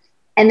plant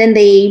and then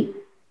they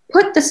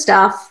put the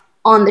stuff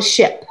on the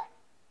ship.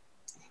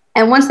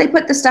 And once they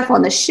put the stuff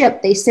on the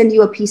ship, they send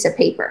you a piece of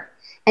paper.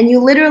 And you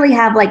literally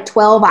have like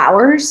 12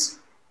 hours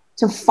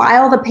to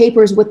file the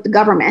papers with the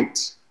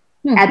government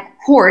at the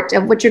port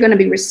of which you're going to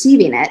be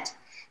receiving it.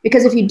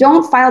 Because if you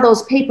don't file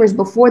those papers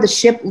before the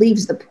ship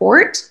leaves the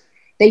port,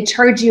 they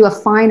charge you a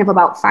fine of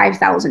about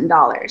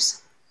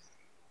 $5,000.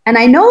 And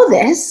I know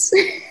this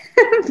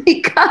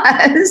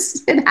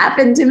because it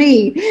happened to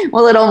me.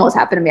 Well, it almost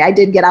happened to me. I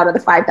did get out of the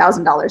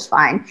 $5,000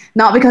 fine,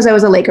 not because I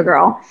was a Laker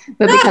girl,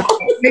 but because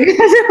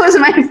it was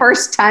my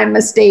first time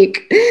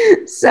mistake.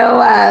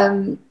 So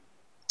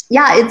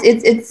yeah,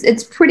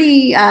 it's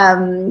pretty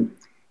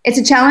it's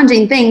a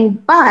challenging thing,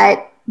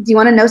 but do you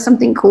want to know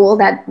something cool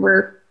that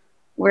we're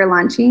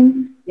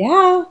launching?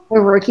 Yeah.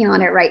 We're working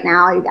on it right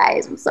now, you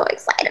guys. I'm so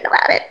excited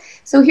about it.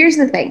 So here's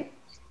the thing.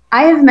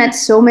 I have met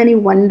so many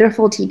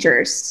wonderful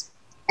teachers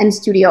and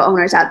studio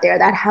owners out there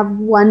that have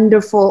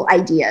wonderful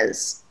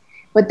ideas,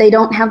 but they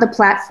don't have the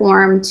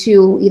platform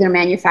to either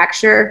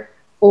manufacture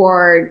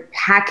or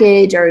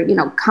package or,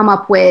 come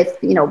up with,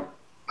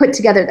 put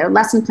together their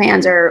lesson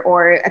plans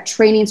or a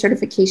training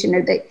certification,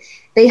 or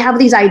they have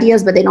these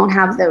ideas, but they don't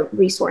have the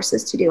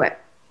resources to do it.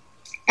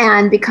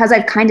 And because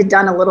I've kind of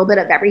done a little bit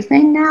of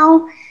everything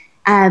now,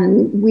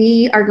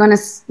 we're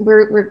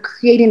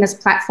creating this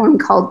platform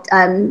called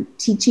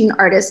Teaching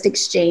Artist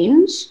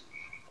Exchange.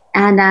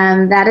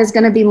 And that is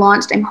going to be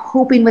launched, I'm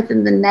hoping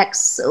within the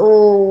next,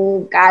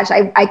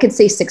 I could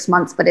say 6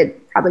 months, but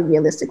it probably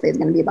realistically is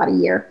going to be about a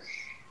year.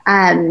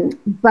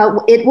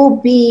 But it will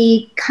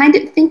be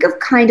think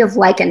of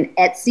like an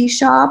Etsy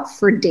shop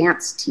for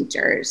dance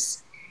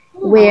teachers.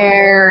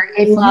 Where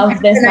I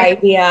love this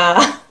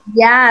idea.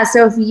 Yeah,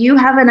 so if you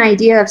have an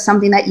idea of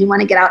something that you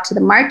want to get out to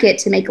the market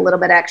to make a little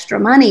bit extra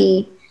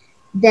money,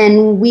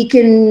 then we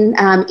can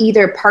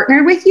either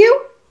partner with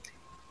you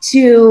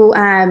to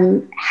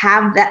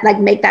have that, like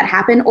make that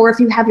happen. Or if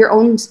you have your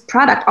own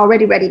product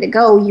already ready to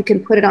go, you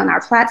can put it on our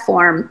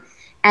platform.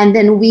 And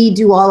then we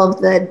do all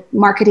of the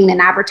marketing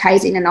and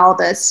advertising and all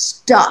the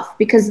stuff.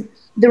 Because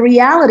the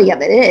reality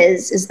of it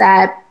is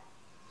that,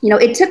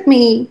 it took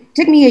me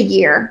a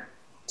year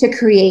to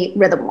create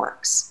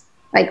RhythmWorks,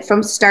 like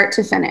from start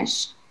to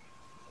finish.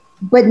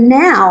 But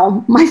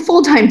now my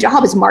full-time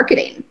job is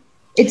marketing.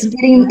 It's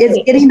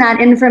getting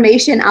that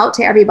information out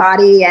to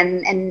everybody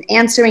and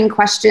answering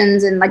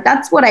questions. And like,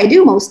 that's what I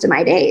do most of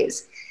my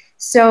days.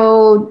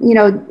 So,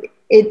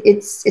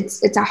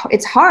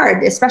 it's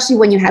hard, especially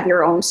when you have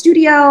your own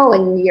studio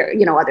and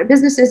your, other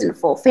businesses and a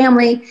full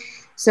family.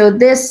 So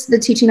the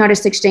Teaching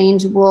Artist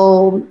Exchange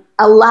will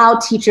allow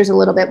teachers a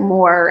little bit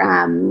more,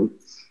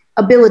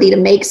 ability to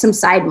make some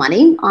side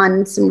money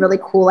on some really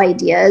cool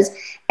ideas.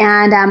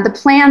 And the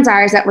plans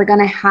is that we're going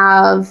to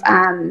have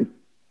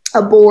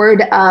a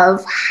board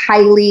of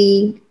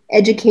highly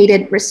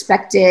educated,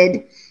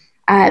 respected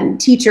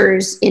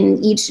teachers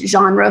in each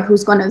genre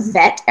who's going to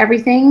vet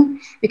everything.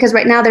 Because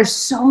right now there's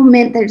so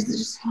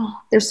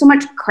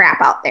much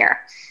crap out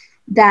there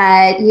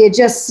that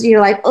you're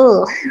like,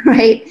 oh,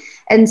 right?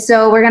 And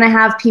so we're going to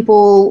have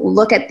people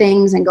look at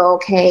things and go,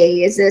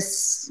 okay, is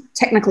this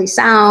technically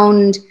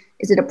sound?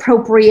 Is it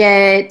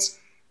appropriate?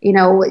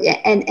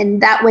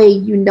 And that way,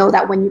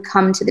 that when you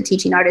come to the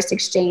Teaching Artist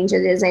Exchange,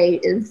 it is a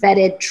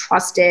vetted,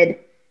 trusted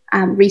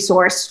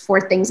resource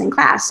for things in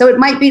class. So it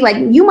might be like,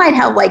 you might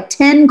have like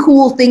 10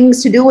 cool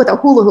things to do with a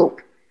hula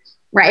hoop,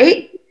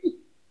 right?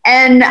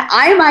 And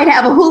I might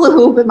have a hula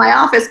hoop in my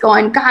office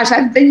going, gosh,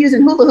 I've been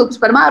using hula hoops,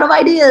 but I'm out of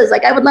ideas.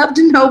 Like, I would love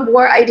to know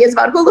more ideas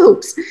about hula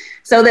hoops.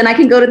 So then I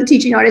can go to the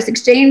Teaching Artist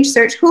Exchange,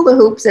 search hula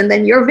hoops, and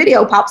then your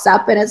video pops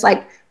up and it's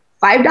like,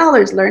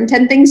 $5, learn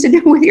 10 things to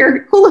do with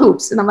your hula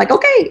hoops. And I'm like,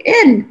 okay,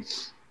 in.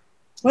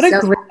 What a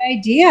great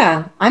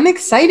idea. I'm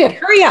excited.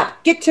 Hurry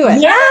up, get to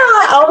it. Yeah.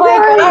 Oh my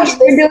gosh.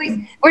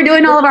 We're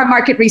doing all of our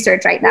market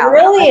research right now.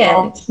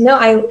 Brilliant. No,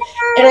 I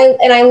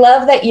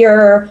love that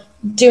you're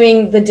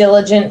doing the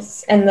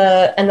diligence and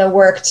the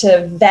work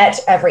to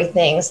vet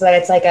everything so that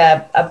it's like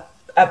a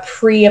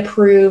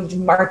pre-approved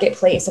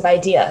marketplace of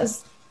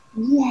ideas.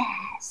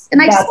 Yes.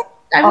 And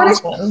I want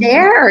to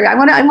share.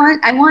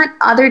 I want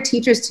other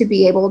teachers to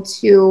be able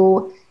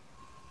to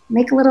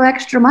make a little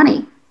extra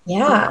money.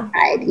 Yeah.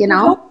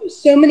 There's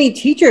so many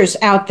teachers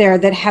out there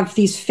that have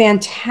these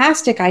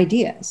fantastic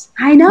ideas.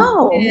 I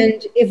know.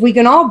 And if we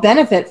can all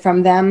benefit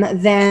from them,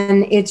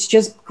 then it's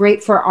just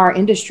great for our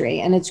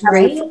industry and it's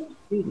great for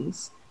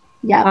students.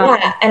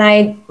 Yeah. And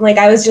I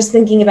was just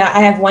thinking about, I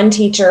have one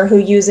teacher who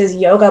uses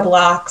yoga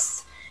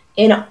blocks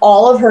in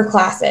all of her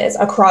classes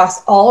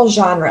across all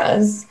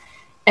genres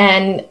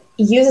and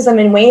uses them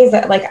in ways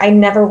that like I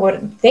never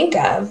would think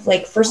of,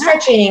 like for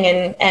stretching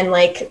and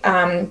like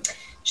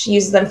she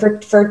uses them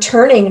for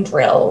turning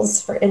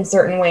drills in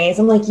certain ways.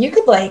 I'm like, you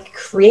could like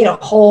create a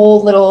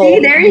whole little. See,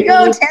 there you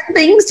go. 10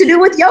 things to do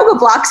with yoga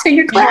blocks in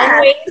your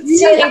class. Ways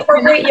to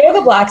incorporate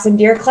yoga blocks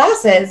into your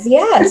classes.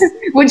 Yes.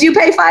 Would you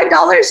pay $5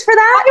 for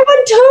that? I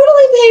would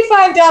totally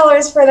pay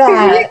 $5 for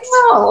that. There you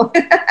go.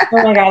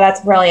 Oh my God,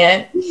 that's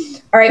brilliant.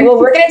 All right. Well,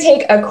 we're going to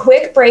take a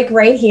quick break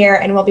right here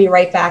and we'll be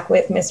right back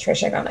with Ms.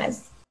 Trisha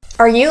Gomez.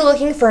 Are you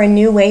looking for a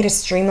new way to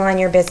streamline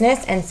your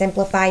business and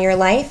simplify your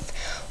life?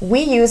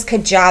 We use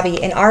Kajabi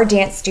in our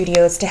dance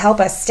studios to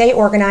help us stay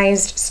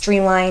organized,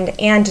 streamlined,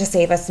 and to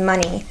save us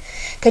money.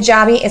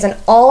 Kajabi is an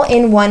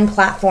all-in-one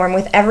platform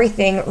with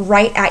everything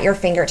right at your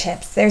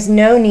fingertips. There's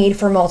no need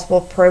for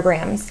multiple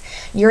programs.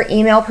 Your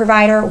email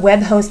provider,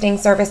 web hosting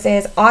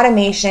services,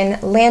 automation,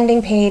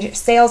 landing page,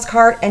 sales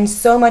cart, and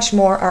so much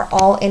more are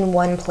all in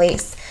one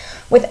place.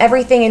 With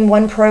everything in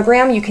one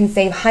program, you can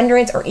save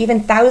hundreds or even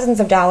thousands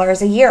of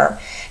dollars a year.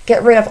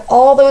 Get rid of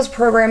all those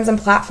programs and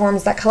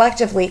platforms that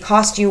collectively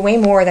cost you way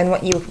more than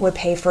what you would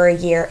pay for a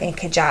year in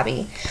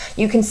Kajabi.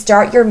 You can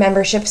start your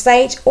membership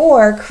site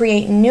or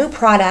create new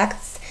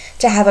products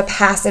to have a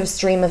passive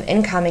stream of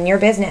income in your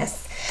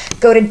business.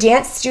 Go to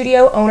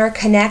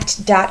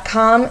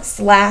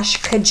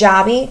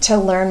dancestudioownerconnect.com/Kajabi to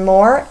learn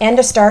more and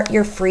to start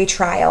your free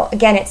trial.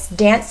 Again, it's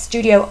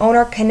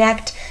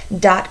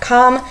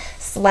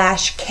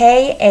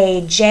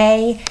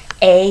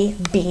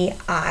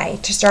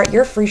dancestudioownerconnect.com/KAJABI to start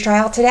your free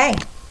trial today.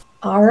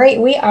 All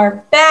right, we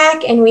are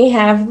back and we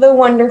have the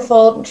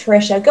wonderful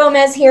Trisha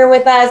Gomez here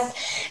with us.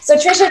 So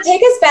Trisha,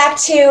 take us back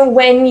to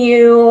when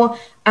you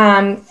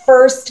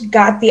first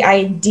got the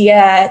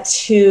idea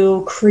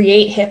to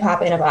create Hip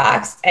Hop in a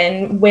Box,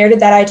 and where did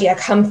that idea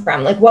come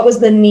from? Like, what was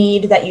the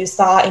need that you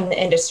saw in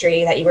the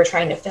industry that you were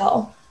trying to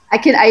fill?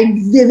 I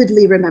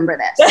vividly remember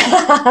this.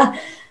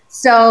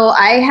 So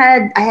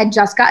I had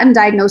just gotten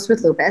diagnosed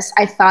with lupus.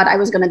 I thought I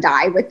was going to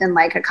die within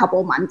like a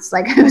couple months.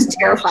 Like, I was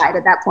terrified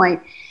at that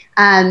point.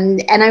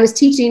 And I was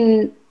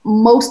teaching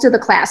most of the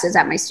classes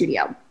at my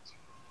studio,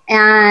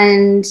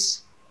 and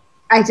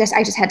I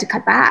just had to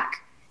cut back.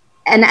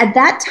 And at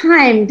that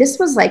time, this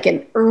was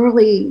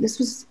probably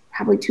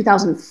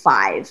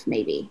 2005,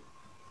 maybe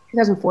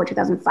 2004,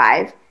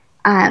 2005.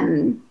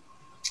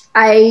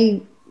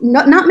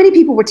 Not many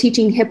people were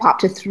teaching hip hop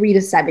to 3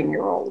 to 7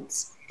 year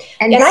olds.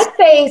 And I'd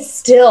say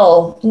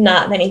still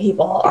not many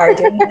people are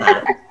doing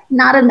that.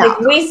 Not enough.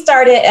 Like, we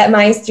started at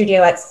my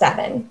studio at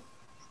 7.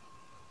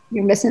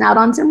 You're missing out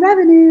on some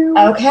revenue.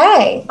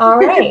 Okay. All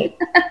right.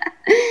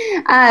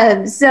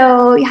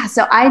 So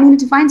I needed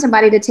to find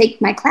somebody to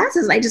take my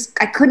classes. I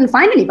couldn't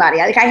find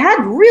anybody. I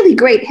had really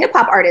great hip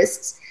hop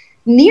artists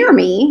near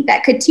me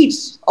that could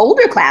teach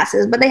older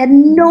classes, but they had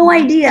no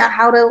idea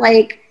how to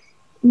like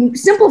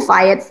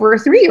simplify it for a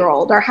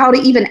 3-year-old or how to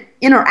even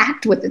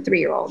interact with the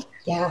 3-year-old.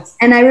 Yes.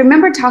 And I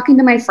remember talking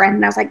to my friend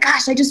and I was like,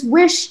 gosh, I just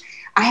wish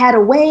I had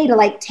a way to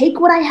like take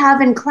what I have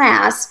in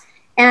class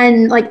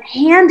and like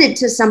hand it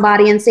to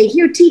somebody and say,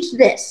 here, teach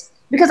this.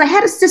 Because I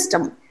had a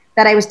system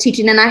that I was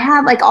teaching, and I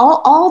had like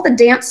all the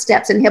dance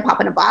steps in Hip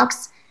Hop in a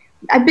Box.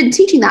 I've been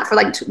teaching that for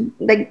like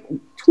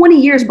 20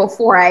 years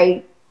before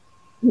I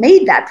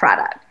made that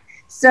product.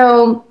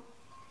 So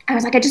I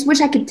was like, I just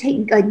wish I could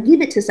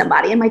give it to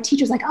somebody. And my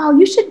teacher's like, oh,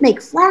 you should make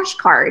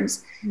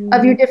flashcards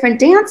of your different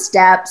dance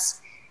steps.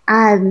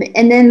 And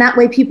then that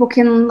way people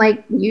can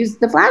like use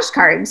the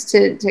flashcards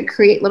to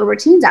create little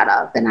routines out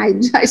of. And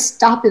I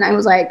stopped and I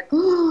was like,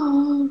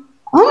 oh,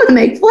 I'm going to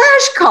make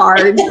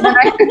flashcards. And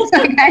I was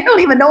like, I don't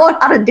even know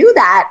how to do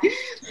that.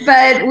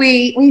 But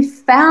we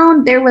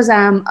found there was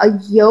a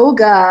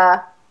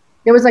yoga.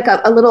 There was like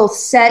a little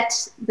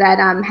set that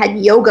had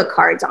yoga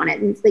cards on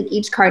it. And like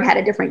each card had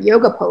a different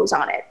yoga pose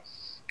on it.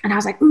 And I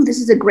was like, ooh,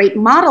 this is a great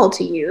model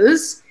to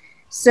use.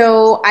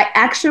 So I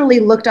actually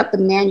looked up the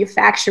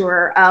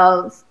manufacturer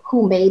of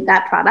who made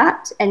that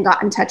product and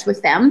got in touch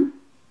with them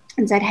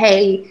and said,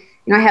 hey,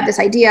 I have this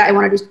idea. I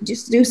want to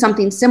just do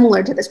something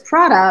similar to this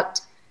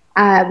product.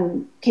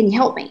 Can you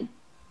help me?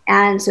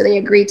 And so they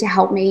agreed to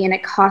help me, and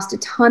it cost a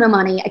ton of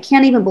money. I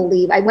can't even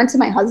believe. I went to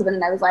my husband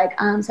and I was like,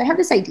 so I have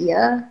this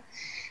idea.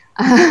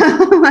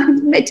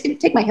 I'm going to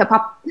take my hip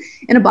hop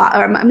in a box,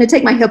 or I'm going to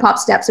take my hip hop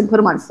steps and put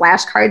them on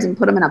flashcards and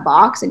put them in a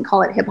box and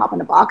call it Hip Hop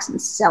in a Box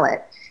and sell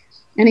it.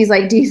 And he's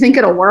like, do you think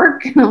it'll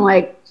work? And I'm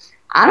like,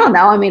 I don't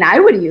know. I mean, I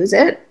would use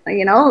it,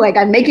 like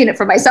I'm making it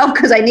for myself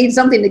because I need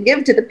something to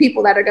give to the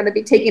people that are going to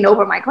be taking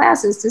over my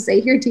classes to say,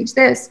 here, teach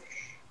this.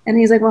 And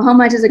he's like, well, how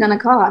much is it going to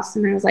cost?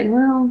 And I was like,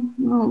 well,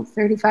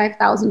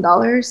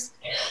 $35,000.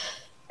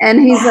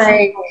 And he's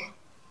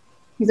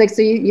like,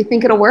 so you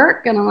think it'll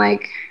work? And I'm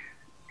like,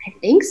 I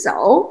think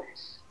so,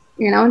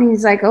 and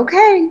he's like,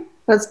 okay,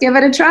 let's give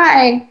it a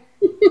try.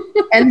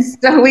 And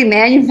so we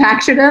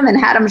manufactured them and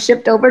had them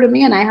shipped over to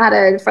me. And I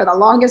had for the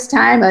longest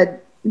time, a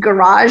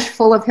garage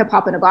full of Hip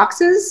Hop in a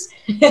Boxes.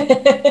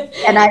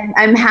 And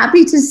I'm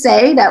happy to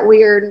say that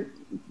we're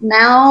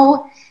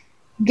now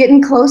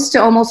getting close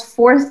to almost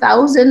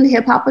 4,000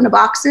 Hip Hop in a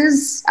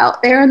Boxes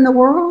out there in the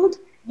world.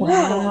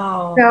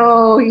 Wow.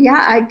 So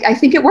yeah, I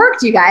think it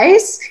worked, you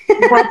guys.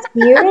 That's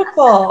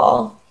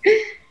beautiful.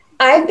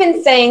 I've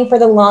been saying for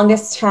the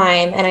longest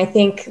time, and I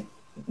think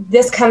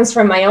this comes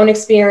from my own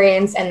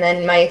experience and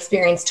then my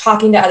experience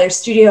talking to other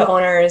studio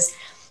owners,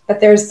 that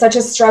there's such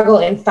a struggle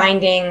in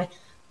finding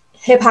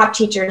hip hop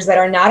teachers that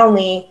are not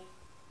only,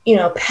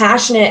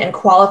 passionate and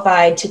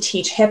qualified to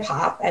teach hip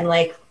hop and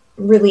like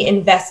really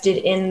invested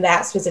in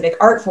that specific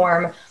art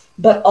form,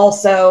 but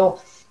also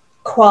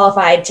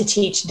qualified to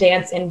teach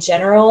dance in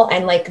general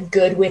and like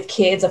good with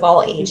kids of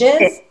all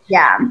ages.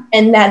 Yeah.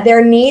 And that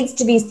there needs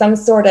to be some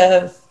sort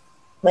of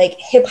like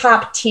hip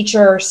hop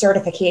teacher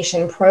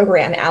certification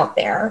program out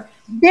there.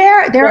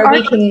 There are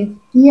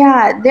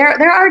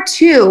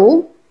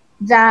two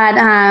that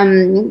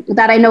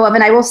I know of,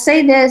 and I will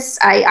say this: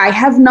 I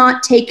have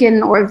not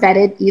taken or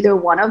vetted either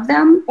one of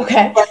them.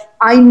 Okay, but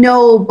I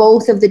know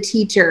both of the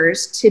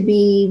teachers to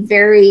be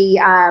very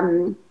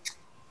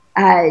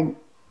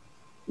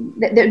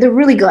they're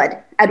really good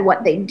at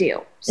what they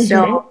do.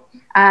 So,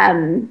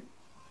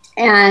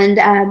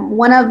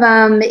 one of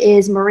them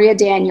is Maria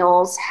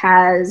Daniels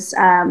has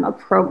a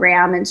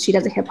program, and she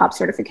does a hip hop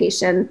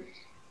certification.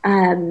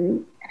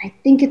 And I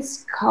think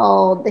it's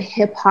called the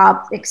Hip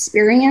Hop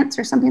Experience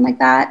or something like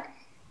that.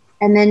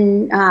 And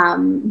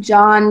then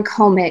John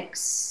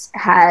Comics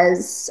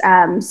has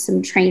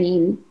some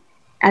training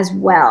as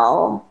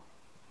well.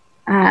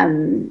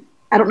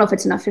 I don't know if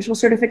it's an official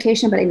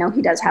certification, but I know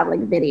he does have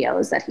like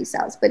videos that he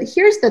sells. But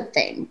here's the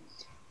thing.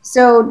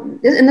 So,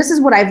 and this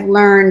is what I've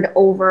learned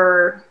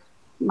over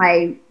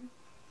my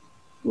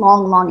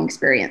long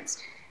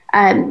experience,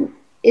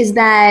 is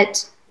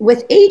that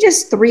with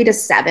ages 3 to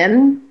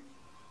 7,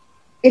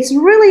 it's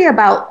really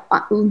about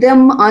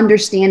them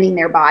understanding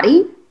their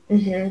body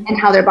and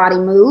how their body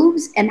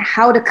moves and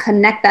how to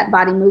connect that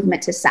body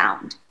movement to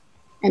sound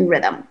and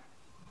rhythm.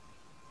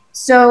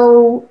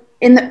 So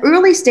in the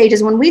early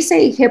stages, when we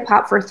say hip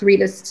hop for 3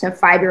 to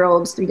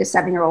 5-year-olds, 3 to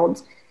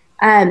 7-year-olds,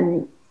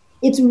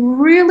 it's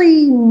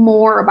really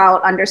more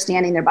about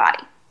understanding their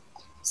body.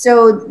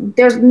 So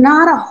there's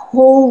not a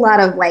whole lot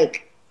of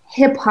like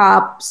hip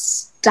hop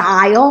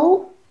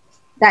style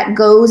that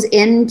goes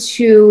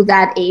into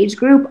that age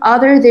group,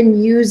 other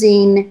than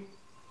using,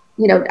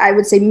 I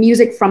would say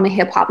music from the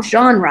hip hop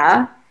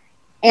genre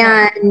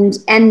and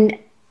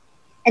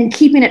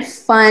keeping it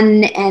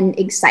fun and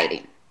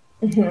exciting.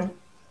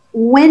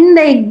 When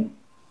they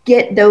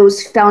get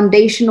those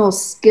foundational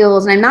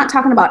skills, and I'm not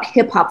talking about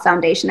hip hop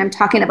foundation, I'm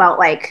talking about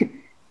like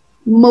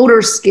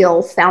motor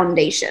skill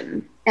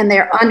foundation, and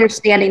they're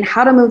understanding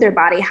how to move their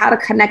body, how to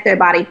connect their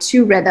body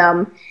to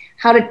rhythm,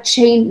 how to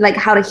change, like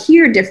how to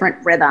hear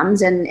different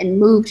rhythms and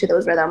move to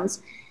those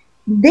rhythms,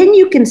 then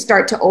you can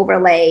start to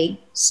overlay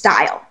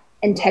style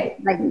and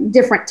like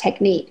different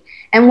technique.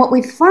 And what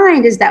we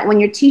find is that when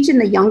you're teaching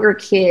the younger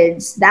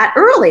kids that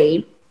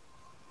early,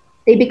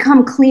 they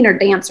become cleaner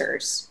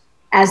dancers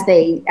as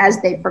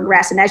they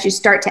progress. And as you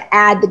start to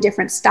add the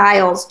different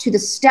styles to the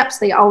steps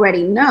they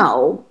already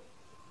know,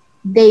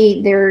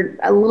 they're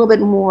a little bit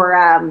more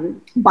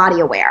body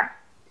aware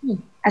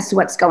as to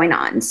what's going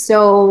on.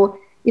 So,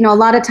 a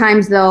lot of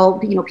times though,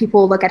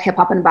 people look at hip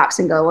hop in a box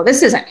and go, well,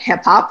 this isn't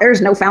hip hop.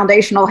 There's no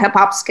foundational hip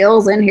hop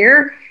skills in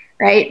here,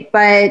 right?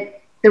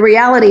 But the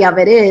reality of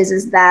it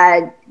is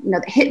that,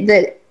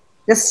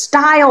 the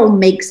style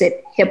makes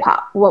it hip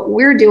hop. What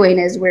we're doing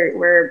is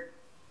we're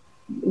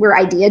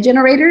idea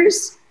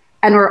generators,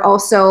 and we're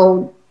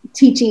also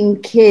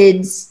teaching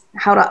kids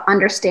how to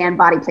understand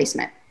body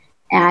placement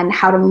and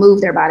how to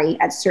move their body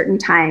at certain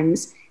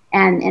times.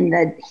 And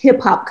the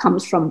hip hop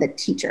comes from the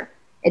teacher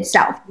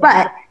itself.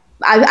 But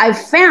I've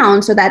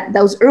found so that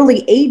those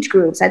early age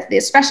groups,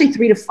 especially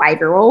 3 to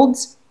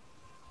 5-year-olds,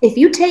 if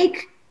you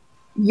take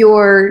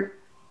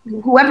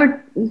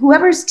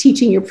whoever's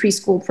teaching your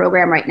preschool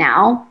program right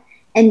now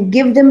and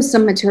give them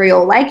some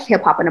material like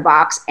Hip Hop in a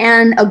Box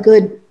and a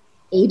good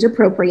age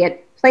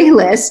appropriate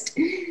playlist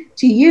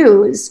to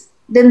use,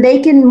 then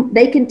they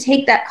can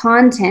take that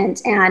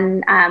content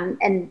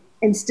and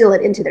instill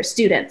it into their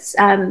students.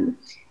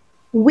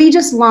 We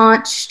just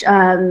launched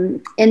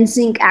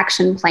NSYNC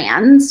action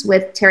plans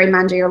with Terry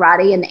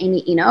Mangiarotti and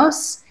Amy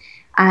Enos.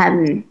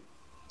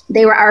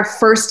 They were our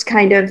first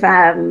kind of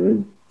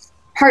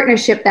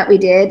partnership that we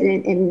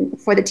did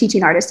for the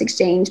Teaching Artist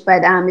Exchange,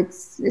 but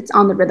it's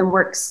on the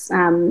RhythmWorks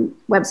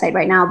website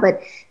right now.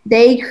 But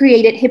they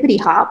created Hippity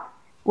Hop,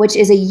 which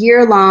is a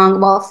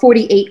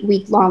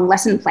 48-week-long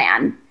lesson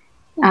plan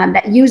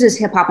that uses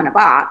Hip Hop in a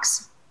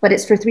Box, but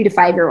it's for 3 to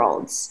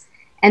 5-year-olds.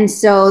 And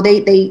so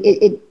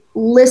it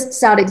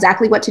lists out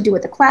exactly what to do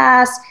with the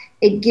class.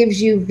 It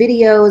gives you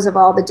videos of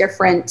all the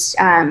different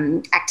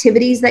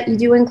activities that you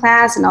do in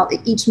class, and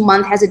each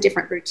month has a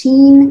different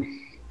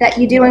routine that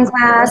you do in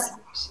class.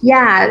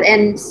 Yeah,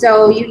 and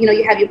so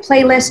you have your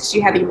playlists,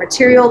 you have your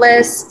material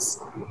lists,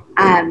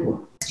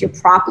 your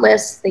prop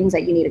lists, things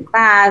that you need in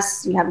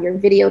class. You have your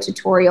video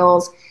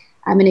tutorials,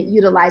 and it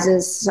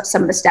utilizes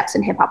some of the steps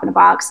in Hip Hop in a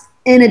Box,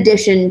 in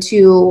addition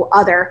to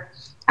other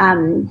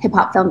hip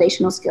hop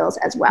foundational skills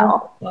as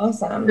well.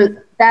 Awesome. So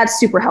that's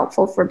super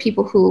helpful for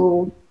people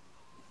who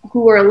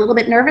are a little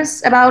bit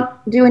nervous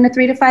about doing a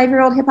 3 to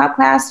 5-year-old hip hop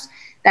class,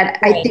 that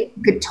right. I think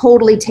could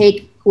totally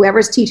take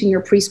whoever's teaching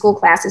your preschool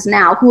classes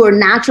now, who are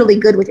naturally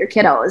good with your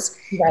kiddos,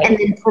 right. and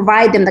then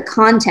provide them the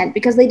content,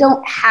 because they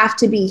don't have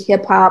to be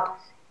hip hop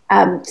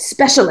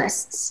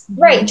specialists.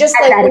 Right. Just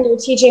like when you're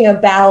teaching a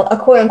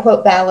quote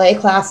unquote ballet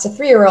class to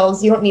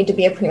 3-year-olds, you don't need to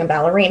be a prima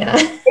ballerina.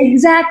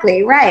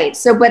 Exactly. Right.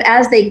 So, but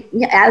as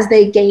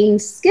they gain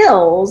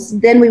skills,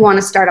 then we want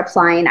to start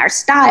applying our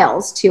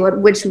styles to it,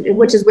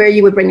 which is where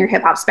you would bring your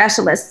hip hop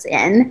specialists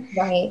in,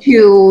 right.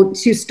 to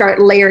start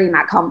layering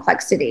that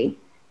complexity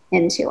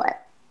into it.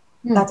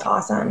 That's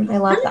awesome. I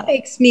love that.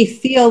 Makes me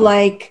feel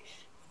like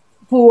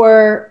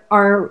for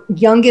our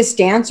youngest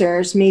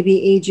dancers,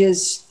 maybe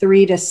ages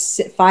 3 to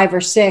 5 or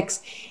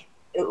 6,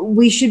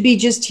 we should be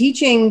just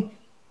teaching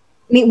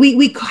mean,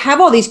 we have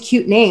all these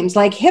cute names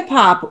like hip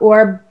hop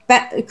or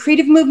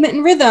creative movement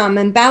and rhythm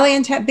and ballet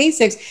and tap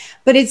basics.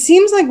 But it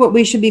seems like what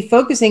we should be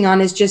focusing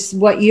on is just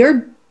what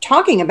you're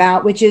talking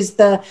about, which is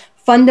the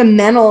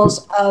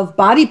fundamentals of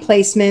body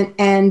placement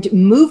and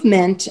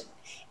movement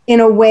in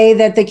a way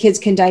that the kids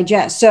can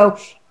digest. So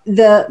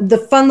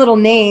the fun little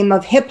name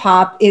of hip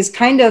hop is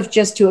kind of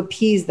just to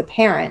appease the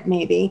parent,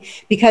 maybe,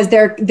 because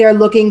they're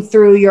looking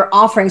through your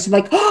offerings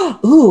like, oh,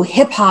 ooh,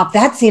 hip hop,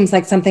 that seems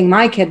like something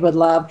my kid would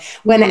love.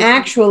 When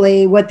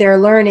actually what they're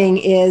learning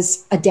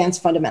is a dance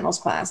fundamentals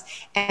class,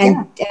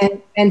 and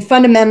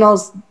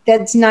fundamentals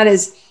it's not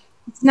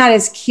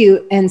as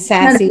cute and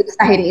sassy. Not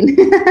exciting.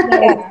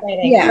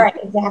 Yeah, right,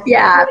 exactly.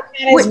 Yeah,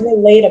 it's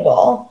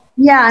relatable.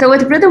 Yeah, so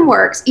with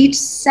RhythmWorks, each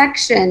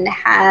section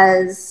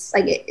has,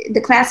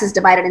 the class is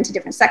divided into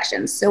different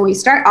sections. So we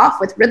start off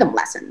with rhythm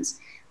lessons.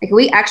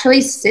 We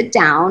actually sit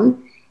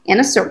down in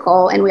a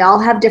circle and we all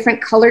have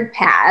different colored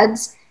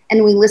pads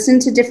and we listen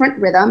to different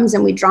rhythms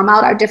and we drum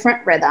out our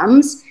different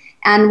rhythms.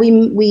 And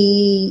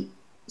we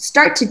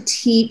start to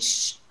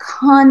teach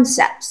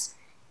concepts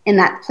in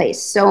that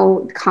place.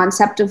 So the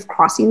concept of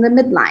crossing the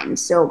midline,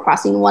 so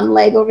crossing one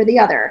leg over the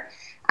other,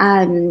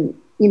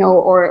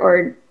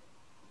 or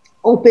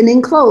open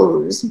and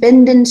close,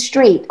 bend and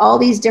straight, all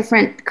these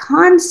different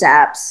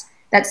concepts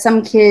that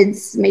some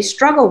kids may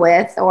struggle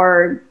with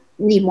or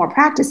need more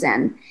practice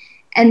in.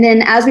 And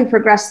then as we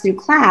progress through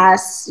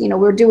class,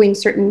 we're doing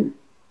certain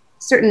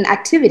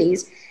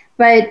activities,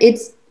 but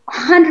it's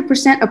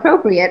 100%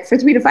 appropriate for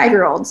 3 to 5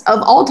 year olds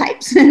of all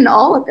types and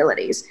all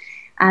abilities.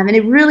 And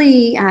it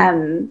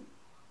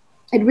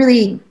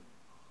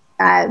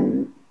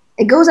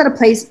goes at a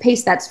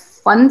pace that's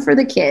fun for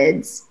the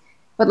kids.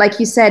 But like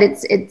you said,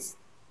 it's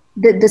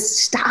the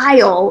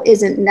style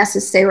isn't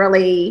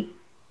necessarily,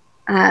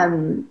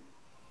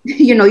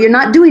 you're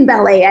not doing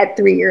ballet at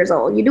 3 years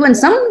old. You're doing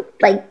some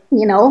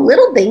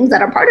little things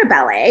that are part of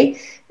ballet.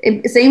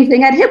 Same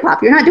thing at hip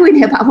hop. You're not doing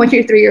hip hop when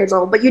you're 3 years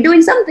old, but you're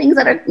doing some things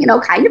that are,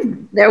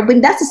 they'll be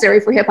necessary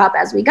for hip hop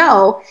as we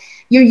go.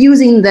 You're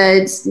using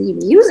the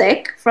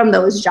music from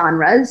those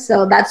genres.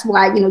 So that's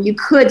why, you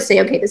could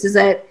say, okay, this is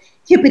a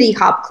hippity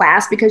hop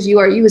class because you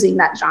are using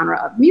that genre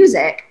of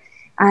music.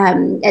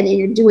 And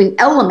you're doing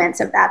elements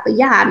of that. But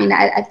yeah,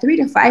 at 3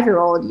 to 5 year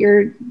old,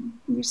 you're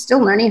still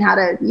learning how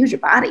to use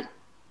your body.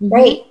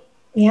 Right.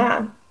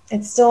 Yeah.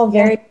 It's still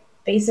very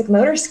basic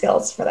motor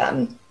skills for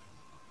them.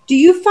 Do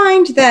you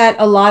find that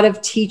a lot of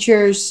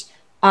teachers,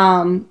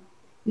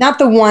 not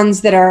the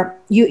ones that are,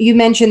 you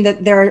mentioned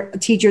that there are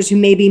teachers who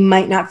maybe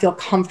might not feel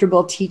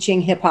comfortable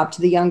teaching hip hop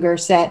to the younger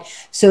set,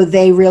 so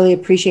they really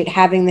appreciate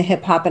having the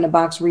Hip Hop in a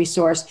Box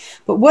resource.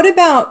 But what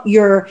about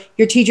your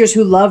teachers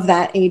who love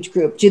that age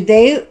group? Do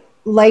they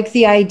like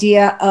the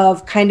idea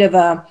of kind of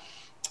a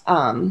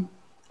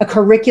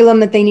curriculum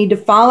that they need to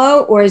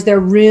follow, or is there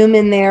room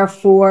in there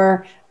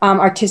for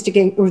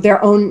artistic or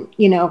their own,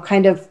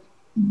 kind of?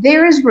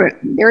 There is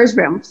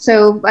room.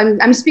 So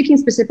I'm speaking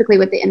specifically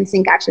with the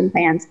NSYNC action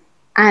plans.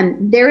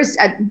 There's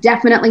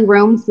definitely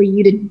room for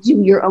you to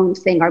do your own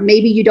thing, or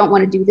maybe you don't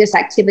want to do this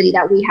activity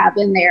that we have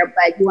in there,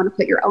 but you want to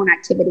put your own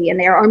activity in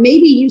there, or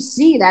maybe you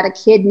see that a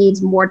kid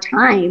needs more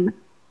time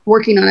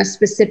working on a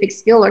specific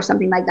skill or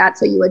something like that,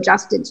 so you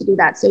adjusted to do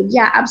that. So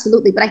yeah,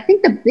 absolutely. But I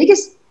think the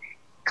biggest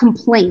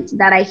complaint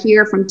that I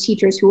hear from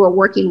teachers who are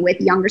working with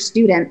younger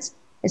students,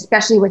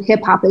 especially with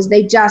hip hop, is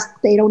they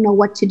don't know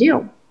what to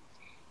do.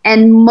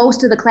 And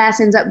most of the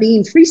class ends up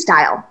being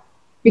freestyle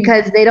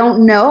because they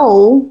don't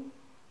know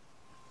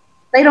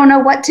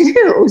what to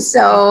do.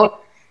 So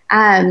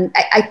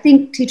I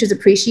think teachers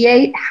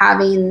appreciate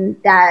having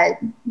the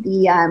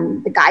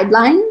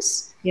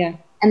guidelines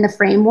and the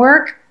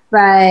framework,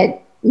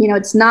 but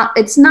it's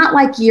not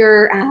like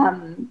you're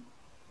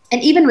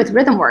and even with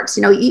RhythmWorks,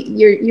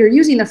 you're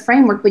using the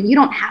framework, but you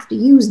don't have to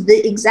use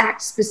the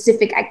exact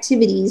specific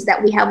activities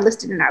that we have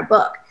listed in our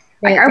book.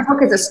 Right. Like our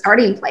book is a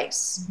starting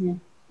place,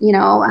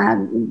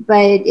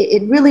 but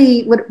it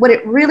really what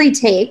it really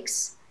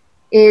takes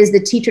is the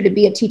teacher to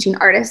be a teaching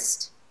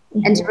artist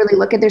and to really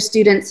look at their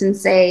students and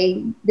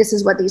say, this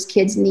is what these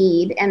kids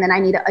need. And then I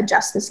need to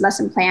adjust this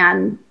lesson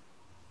plan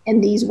in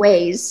these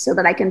ways so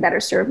that I can better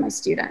serve my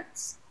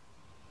students.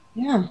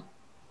 Yeah.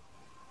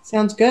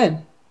 Sounds good.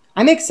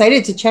 I'm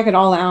excited to check it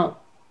all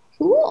out.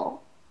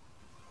 Cool.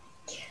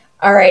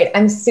 All right.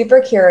 I'm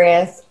super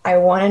curious. I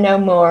want to know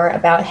more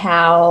about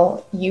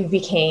how you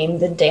became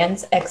the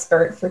dance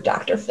expert for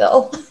Dr.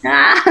 Phil.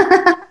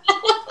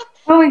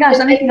 Oh my gosh.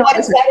 What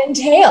does that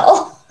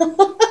entail?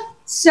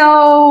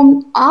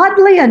 So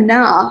oddly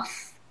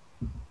enough,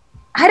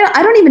 I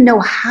don't even know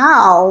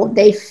how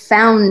they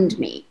found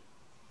me,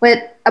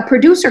 but a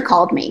producer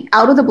called me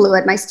out of the blue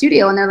at my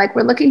studio, and they're like,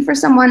 we're looking for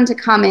someone to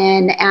come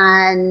in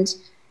and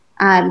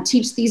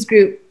teach these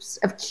groups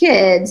of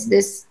kids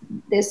this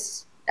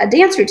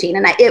dance routine.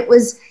 And it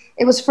was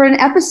for an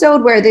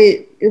episode where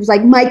it was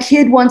like, my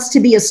kid wants to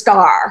be a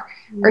star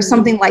or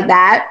something like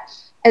that.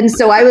 And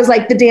so I was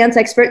like the dance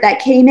expert that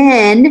came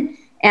in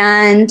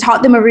and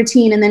taught them a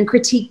routine and then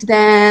critiqued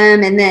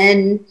them and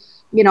then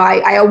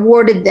I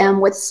awarded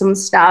them with some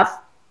stuff.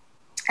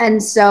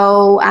 And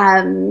so,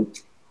 yeah,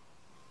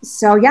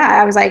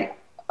 I was like,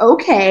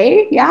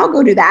 okay, yeah, I'll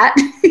go do that.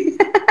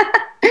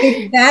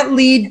 Did that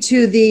lead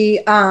to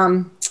the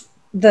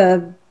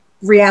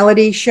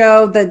reality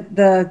show,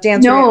 the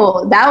dance?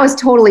 No, that was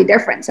totally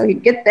different. So you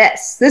get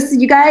this,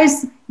 you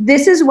guys,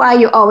 this is why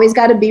you always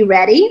got to be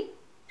ready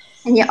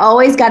and you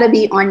always got to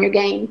be on your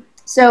game.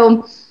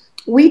 So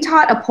we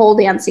taught a pole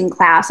dancing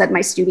class at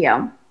my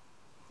studio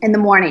in the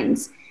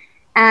mornings.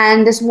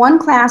 And this one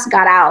class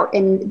got out,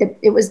 and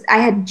I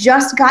had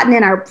just gotten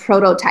in our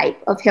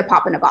prototype of Hip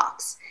Hop in a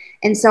Box.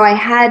 And so I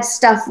had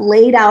stuff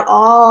laid out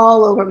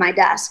all over my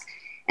desk.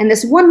 And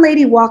this one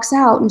lady walks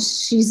out and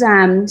she's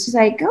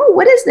like, oh,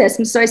 what is this?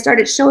 And so I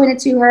started showing it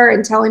to her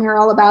and telling her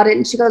all about it.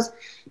 And she goes,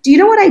 do you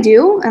know what I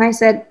do? And I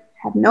said, I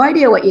have no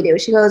idea what you do.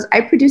 She goes,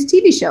 I produce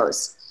TV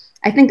shows.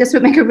 I think this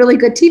would make a really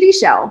good TV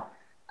show.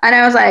 And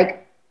I was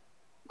like,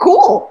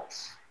 cool.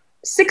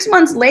 6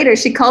 months later,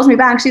 she calls me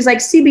back. She's like,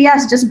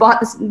 CBS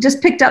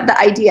just picked up the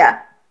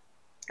idea.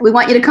 We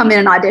want you to come in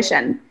and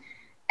audition.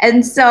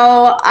 And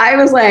so I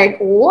was like,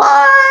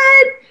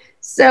 what?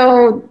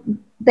 So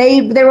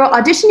they were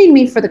auditioning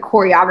me for the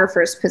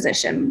choreographer's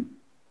position.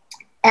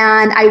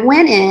 And I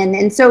went in.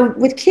 And so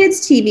with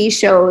kids' TV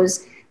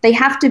shows, they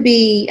have to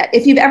be,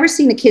 if you've ever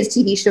seen a kids'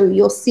 TV show,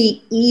 you'll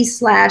see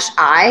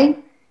E/I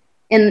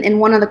in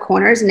one of the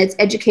corners, and it's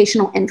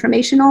educational,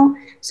 informational.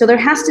 So there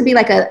has to be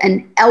like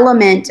an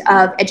element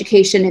of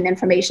education and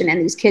information in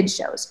these kids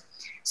shows.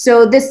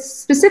 So this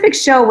specific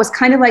show was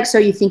kind of like So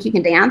You Think You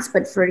Can Dance,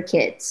 but for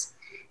kids.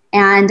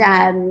 And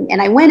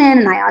I went in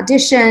and I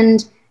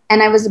auditioned,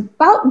 and I was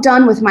about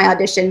done with my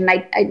audition. And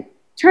I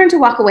turned to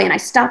walk away, and I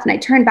stopped and I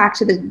turned back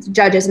to the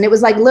judges. And it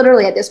was like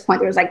literally at this point,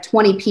 there was like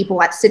 20 people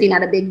sitting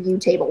at a big U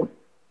table.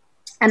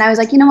 And I was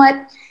like, you know what?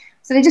 I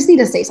said, I just need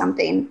to say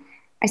something.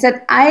 I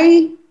said,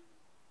 I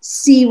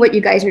see what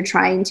you guys are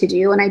trying to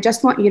do. And I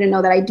just want you to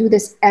know that I do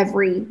this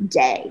every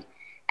day.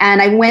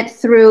 And I went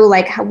through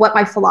like what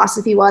my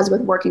philosophy was with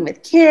working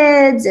with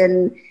kids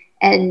and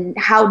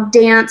how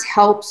dance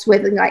helps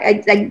with,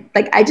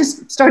 I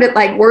just started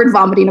like word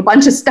vomiting a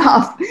bunch of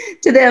stuff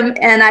to them.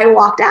 And I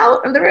walked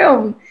out of the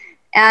room,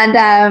 and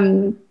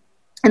then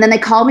they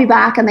called me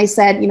back and they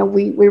said,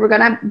 we were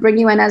going to bring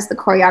you in as the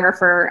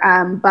choreographer,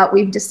 but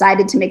we've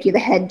decided to make you the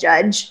head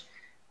judge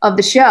of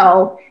the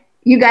show.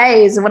 You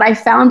guys, when I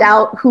found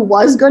out who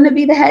was going to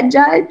be the head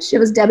judge, it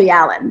was Debbie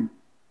Allen.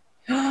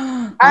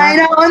 I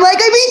know. I'm like,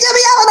 I beat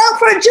Debbie Allen out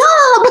for a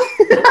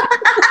job.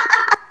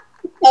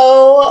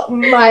 Oh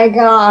my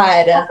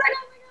God.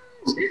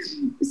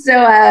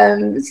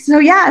 So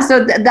yeah,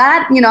 so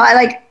that, I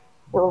like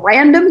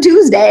random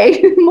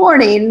Tuesday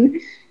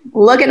morning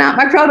looking at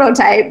my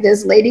prototype,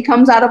 this lady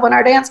comes out of one of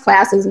our dance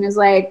classes and is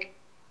like,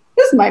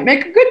 this might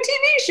make a good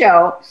TV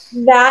show.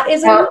 That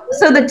is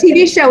so the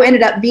TV show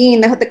ended up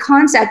being, the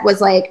concept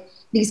was like,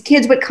 these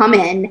kids would come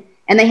in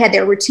and they had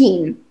their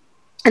routine.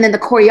 And then the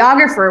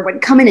choreographer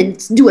would come in and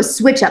do a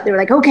switch up. They were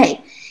like,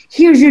 okay,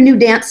 here's your new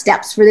dance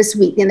steps for this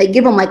week. And they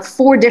give them like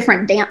 4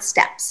 different dance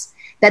steps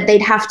that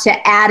they'd have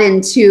to add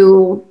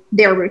into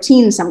their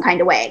routine some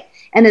kind of way.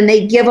 And then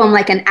they give them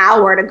like an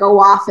hour to go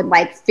off and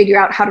like figure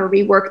out how to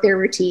rework their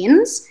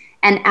routines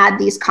and add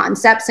these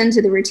concepts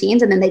into the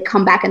routines. And then they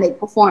come back and they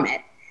perform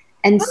it.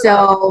 And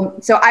so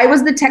I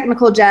was the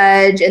technical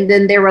judge, and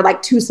then there were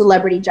like 2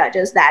 celebrity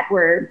judges that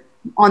were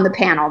on the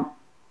panel.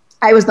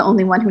 I was the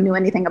only one who knew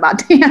anything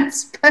about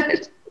dance,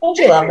 but don't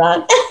you love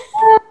that?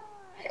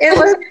 It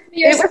was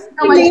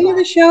so much name of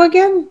the show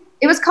again?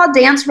 It was called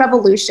Dance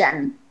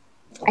Revolution.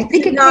 I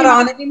think it's not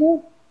on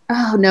anymore.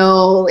 Oh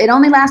no, it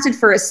only lasted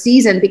for a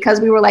season because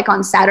we were like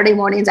on Saturday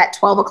mornings at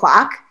 12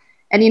 o'clock.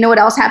 And you know what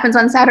else happens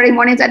on Saturday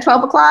mornings at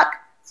 12 o'clock?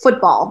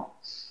 Football.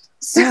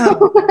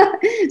 So,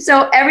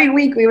 so every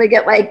week we would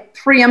get like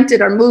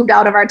preempted or moved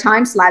out of our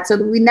time slot. So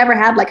we never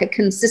had like a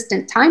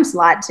consistent time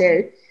slot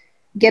to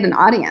get an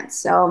audience.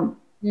 So,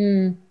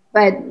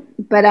 but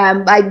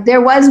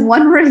there was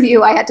one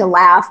review, I had to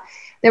laugh.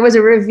 There was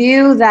a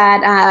review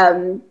that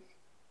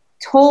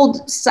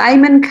told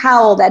Simon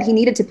Cowell that he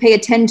needed to pay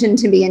attention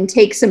to me and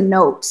take some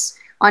notes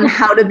on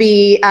how to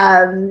be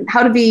not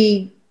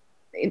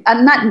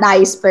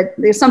nice, but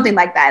there's something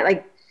like that.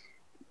 Like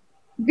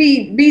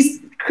be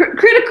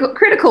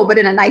critical, but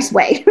in a nice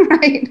way,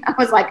 right? I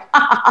was like,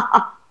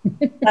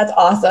 That's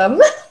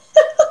awesome.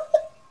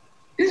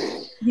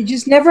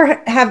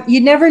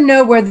 You never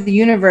know where the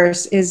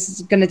universe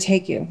is going to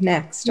take you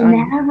next. You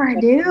never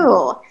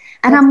do.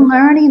 And I'm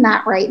learning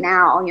that right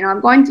now.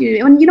 I'm going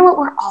through, and you know what?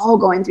 We're all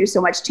going through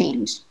so much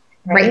change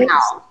right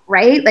now,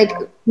 right? Like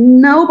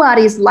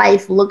nobody's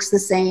life looks the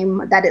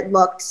same that it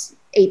looked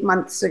 8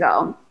 months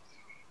ago.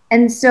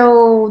 And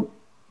so,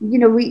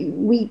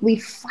 we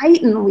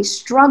fight and we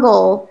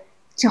struggle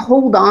to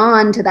hold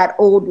on to that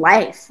old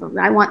life.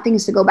 I want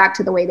things to go back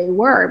to the way they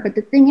were. But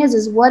the thing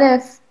is what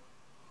if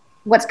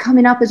what's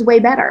coming up is way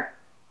better,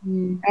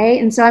 right?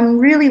 And so I'm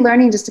really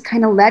learning just to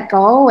kind of let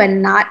go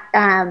and not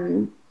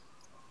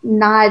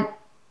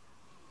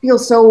feel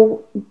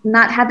so,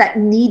 not have that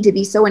need to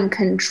be so in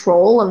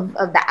control of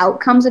the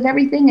outcomes of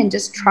everything, and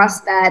just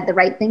trust that the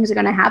right things are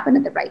going to happen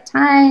at the right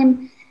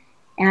time.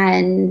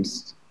 And,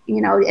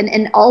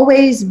 and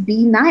always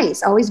be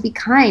nice, always be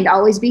kind,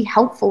 always be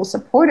helpful,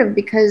 supportive,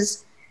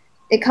 because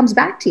it comes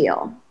back to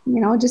you.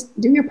 Just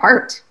do your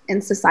part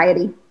in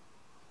society.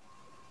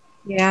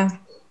 Yeah,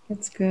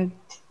 that's good.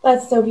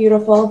 That's so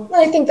beautiful.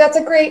 I think that's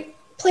a great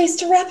place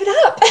to wrap it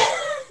up.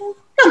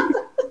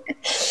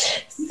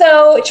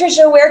 So,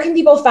 Tricia, where can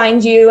people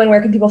find you, and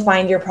where can people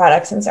find your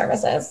products and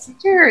services?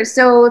 Sure.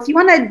 So if you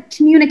want to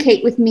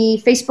communicate with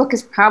me, Facebook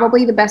is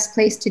probably the best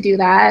place to do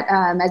that.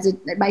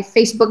 My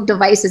Facebook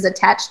device is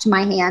attached to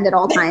my hand at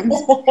all times.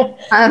 You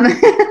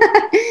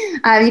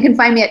can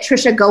find me at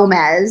Tricia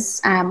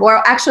Gomez,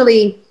 or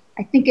actually,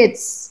 I think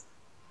it's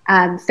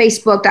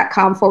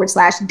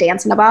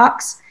facebook.com/dance in a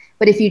box.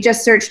 But if you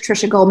just search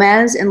Tricia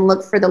Gomez and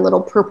look for the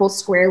little purple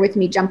square with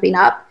me jumping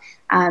up,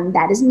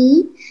 that is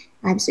me.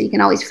 So you can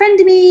always friend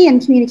me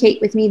and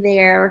communicate with me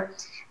there.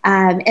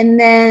 And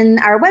then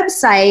our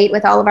website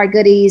with all of our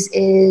goodies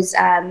is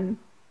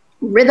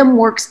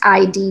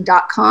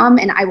rhythmworksid.com.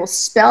 And I will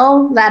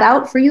spell that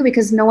out for you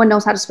because no one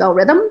knows how to spell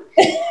rhythm.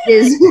 It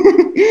is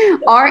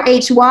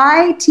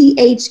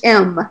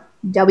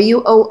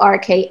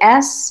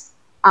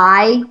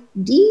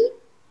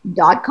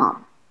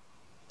RHYTHMWORKSID.com.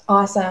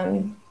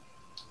 Awesome.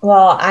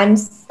 Well,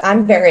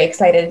 I'm very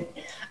excited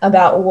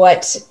about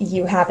what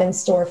you have in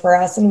store for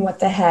us and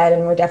what's ahead.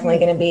 And we're definitely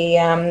going to be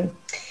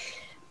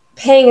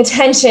paying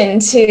attention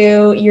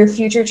to your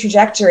future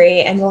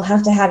trajectory. And we'll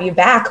have to have you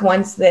back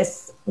once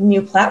this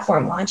new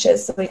platform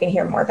launches so we can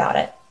hear more about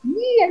it.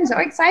 Yay, I'm so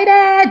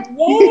excited.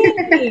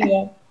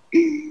 Yay.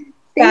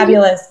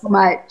 Fabulous. Thank you so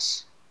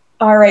much.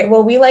 All right.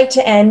 Well, we like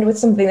to end with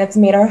something that's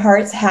made our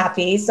hearts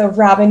happy. So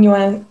Robin, you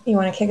want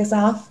to kick us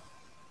off?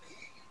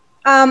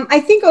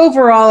 I think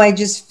overall, I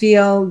just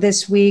feel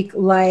this week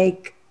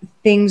like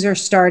things are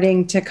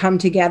starting to come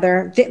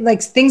together.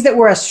 Like things that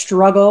were a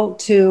struggle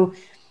to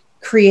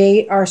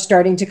create are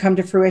starting to come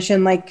to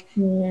fruition. Like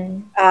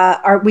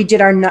we did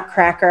our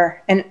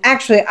Nutcracker, and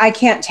actually I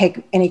can't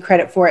take any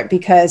credit for it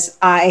because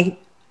I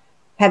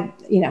had,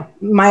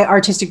 my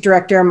artistic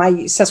director,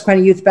 my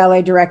Susquehanna Youth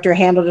Ballet director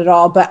handled it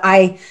all, but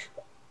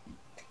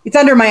it's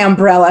under my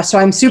umbrella. So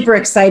I'm super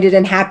excited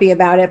and happy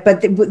about it.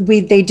 But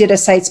they did a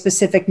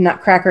site-specific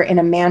Nutcracker in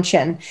a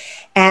mansion,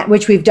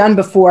 which we've done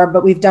before,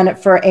 but we've done it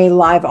for a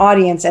live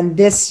audience. And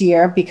this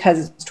year,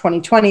 because it's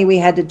 2020, we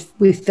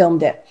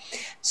filmed it.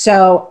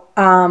 So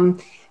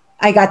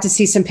I got to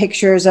see some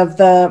pictures of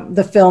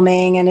the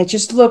filming, and it was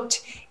just a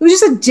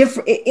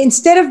different,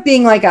 instead of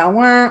being like a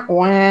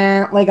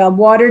like a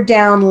watered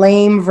down,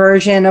 lame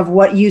version of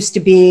what used to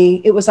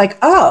be, it was like,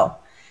 oh,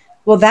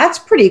 well, that's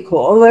pretty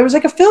cool. There was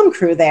like a film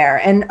crew there,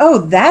 and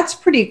oh, that's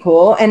pretty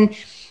cool. And,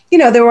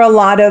 there were a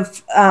lot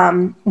of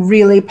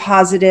really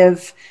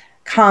positive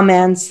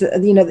comments.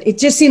 It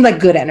just seemed like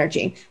good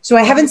energy. So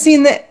I haven't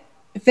seen the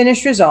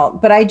finished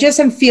result, but I just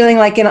am feeling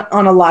like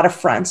on a lot of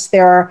fronts.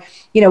 There are,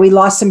 we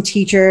lost some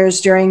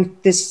teachers during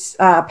this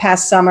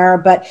past summer,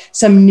 but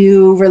some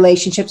new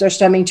relationships are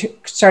starting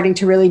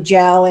to really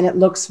gel, and it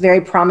looks very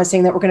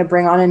promising that we're going to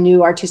bring on a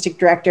new artistic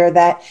director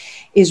that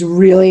is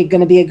really going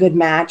to be a good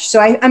match.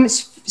 So I'm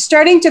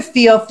starting to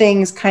feel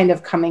things kind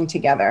of coming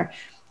together.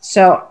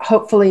 So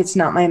hopefully it's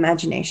not my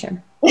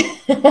imagination.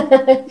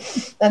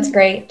 That's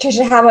great.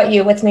 Tricia, how about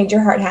you? What's made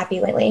your heart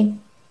happy lately?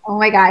 Oh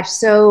my gosh.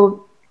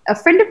 So a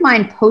friend of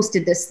mine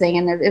posted this thing,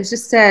 and it was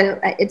just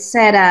it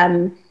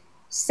said,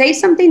 say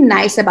something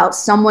nice about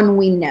someone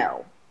we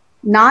know,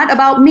 not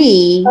about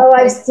me. Oh,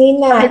 I've seen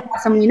that.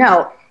 Someone you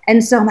know.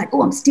 And so I'm like,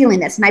 oh, I'm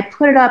stealing this. And I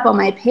put it up on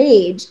my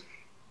page.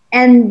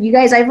 And you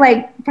guys, I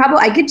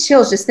get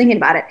chills just thinking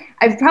about it.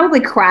 I've probably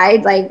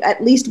cried like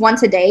at least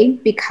once a day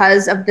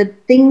because of the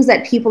things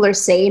that people are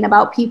saying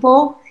about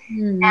people.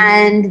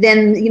 And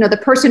then, the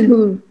person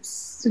who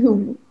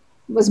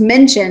was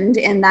mentioned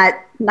in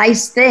that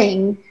nice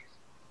thing,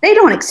 they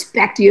don't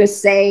expect you to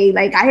say,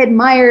 like, I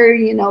admire,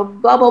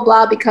 blah, blah,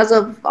 blah, because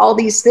of all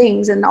these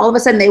things. And all of a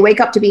sudden they wake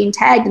up to being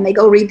tagged and they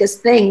go read this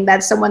thing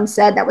that someone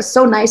said that was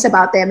so nice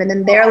about them. And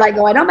then they're like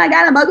going, oh my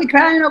God, I'm ugly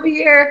crying over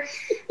here.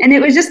 And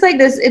it was just like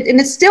this, and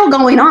it's still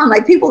going on.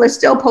 Like people are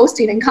still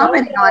posting and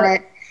commenting on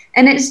it.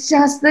 And it's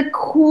just the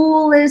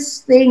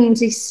coolest thing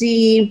to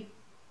see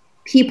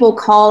people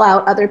call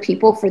out other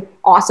people for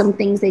awesome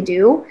things they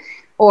do,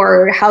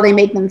 or how they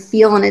make them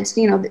feel. And it's,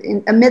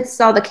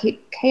 amidst all the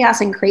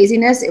chaos and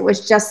craziness,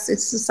 it's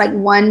just like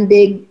one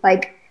big,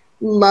 like,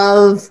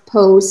 love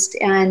post.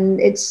 And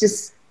it's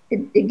just,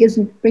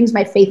 it brings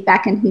my faith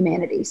back in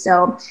humanity.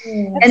 So,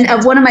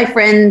 and one of my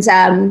friends,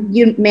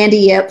 Mandy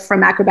Yip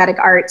from Acrobatic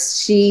Arts,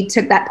 she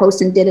took that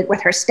post and did it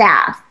with her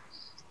staff.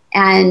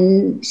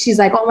 And she's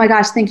like, oh my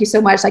gosh, thank you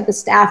so much. Like the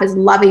staff is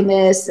loving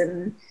this.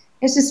 And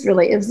It's just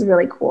really, it was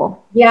really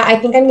cool. Yeah, I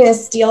think I'm going to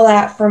steal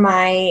that for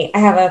I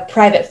have a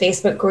private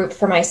Facebook group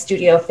for my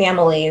studio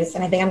families.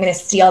 And I think I'm going to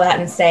steal that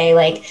and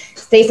say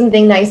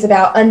something nice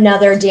about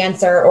another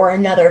dancer or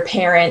another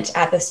parent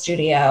at the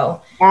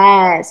studio.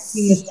 Yes.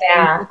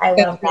 Yeah, I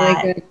love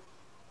that. Really good.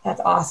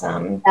 That's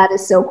awesome. That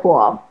is so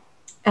cool.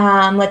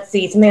 Let's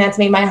see, something that's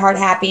made my heart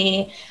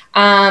happy.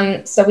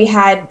 So we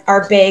had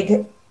our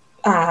big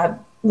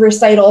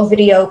recital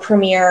video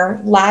premiere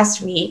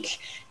last week.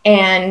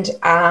 And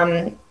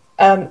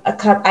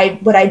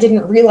what I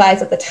didn't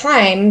realize at the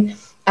time,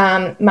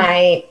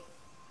 my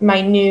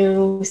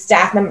new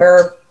staff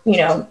member,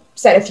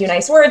 said a few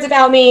nice words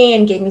about me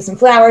and gave me some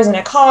flowers and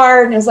a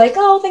card, and I was like,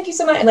 oh, thank you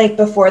so much,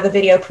 before the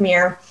video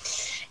premiere.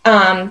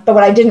 But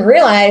what I didn't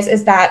realize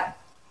is that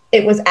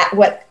it was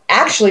what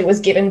actually was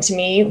given to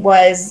me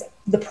was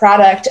the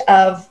product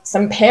of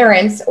some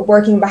parents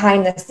working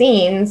behind the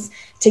scenes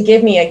to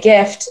give me a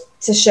gift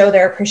to show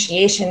their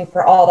appreciation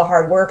for all the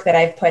hard work that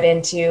I've put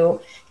into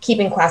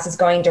keeping classes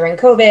going during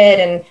COVID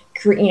and,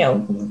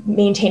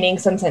 maintaining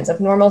some sense of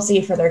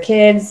normalcy for their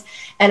kids.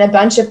 And a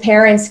bunch of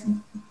parents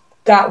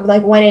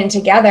went in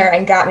together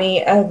and got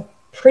me a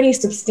pretty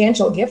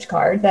substantial gift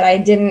card that I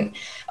didn't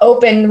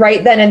open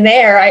right then and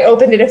there. I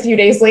opened it a few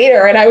days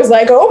later and I was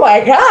like, oh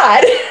my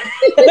God.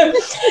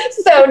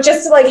 So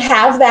just to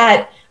have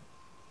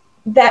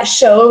that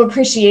show of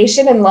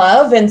appreciation and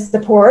love and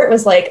support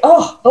was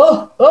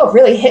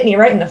really hit me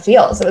right in the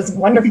feels. It was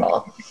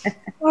wonderful.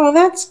 Oh,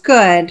 that's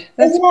good.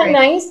 Isn't that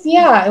nice?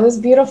 Yeah, it was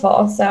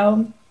beautiful.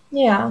 So,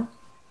 yeah.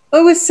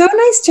 Well, it was so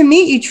nice to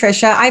meet you,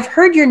 Trisha. I've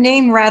heard your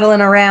name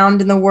rattling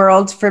around in the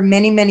world for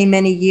many, many,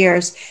 many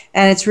years,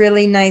 and it's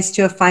really nice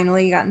to have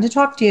finally gotten to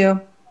talk to you.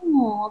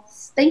 Oh,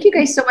 thank you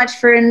guys so much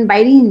for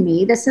inviting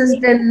me. This has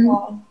been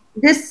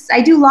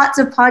I do lots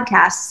of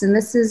podcasts, and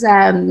this has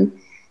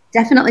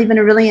definitely been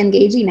a really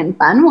engaging and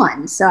fun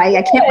one. So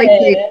I can't wait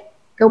to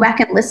go back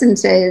and listen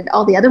to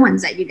all the other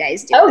ones that you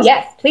guys do. Oh,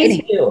 yes,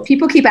 please do.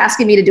 People keep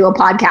asking me to do a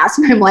podcast,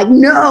 and I'm like,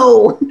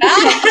 no,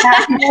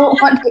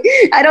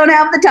 I don't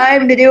have the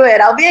time to do it.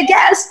 I'll be a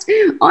guest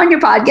on your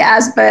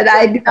podcast, but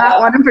I do not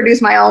want to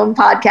produce my own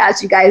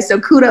podcast, you guys. So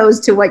kudos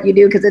to what you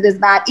do, because it is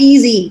not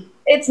easy.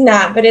 It's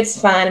not, but it's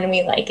fun, and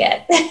we like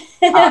it.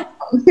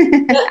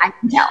 I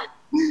can tell.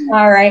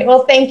 All right.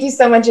 Well, thank you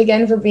so much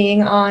again for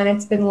being on.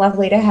 It's been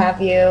lovely to have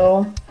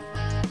you.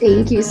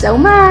 Thank you so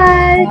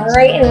much. All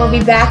right. And we'll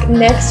be back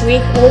next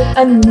week with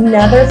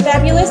another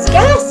fabulous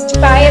guest.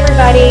 Bye,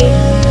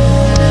 everybody.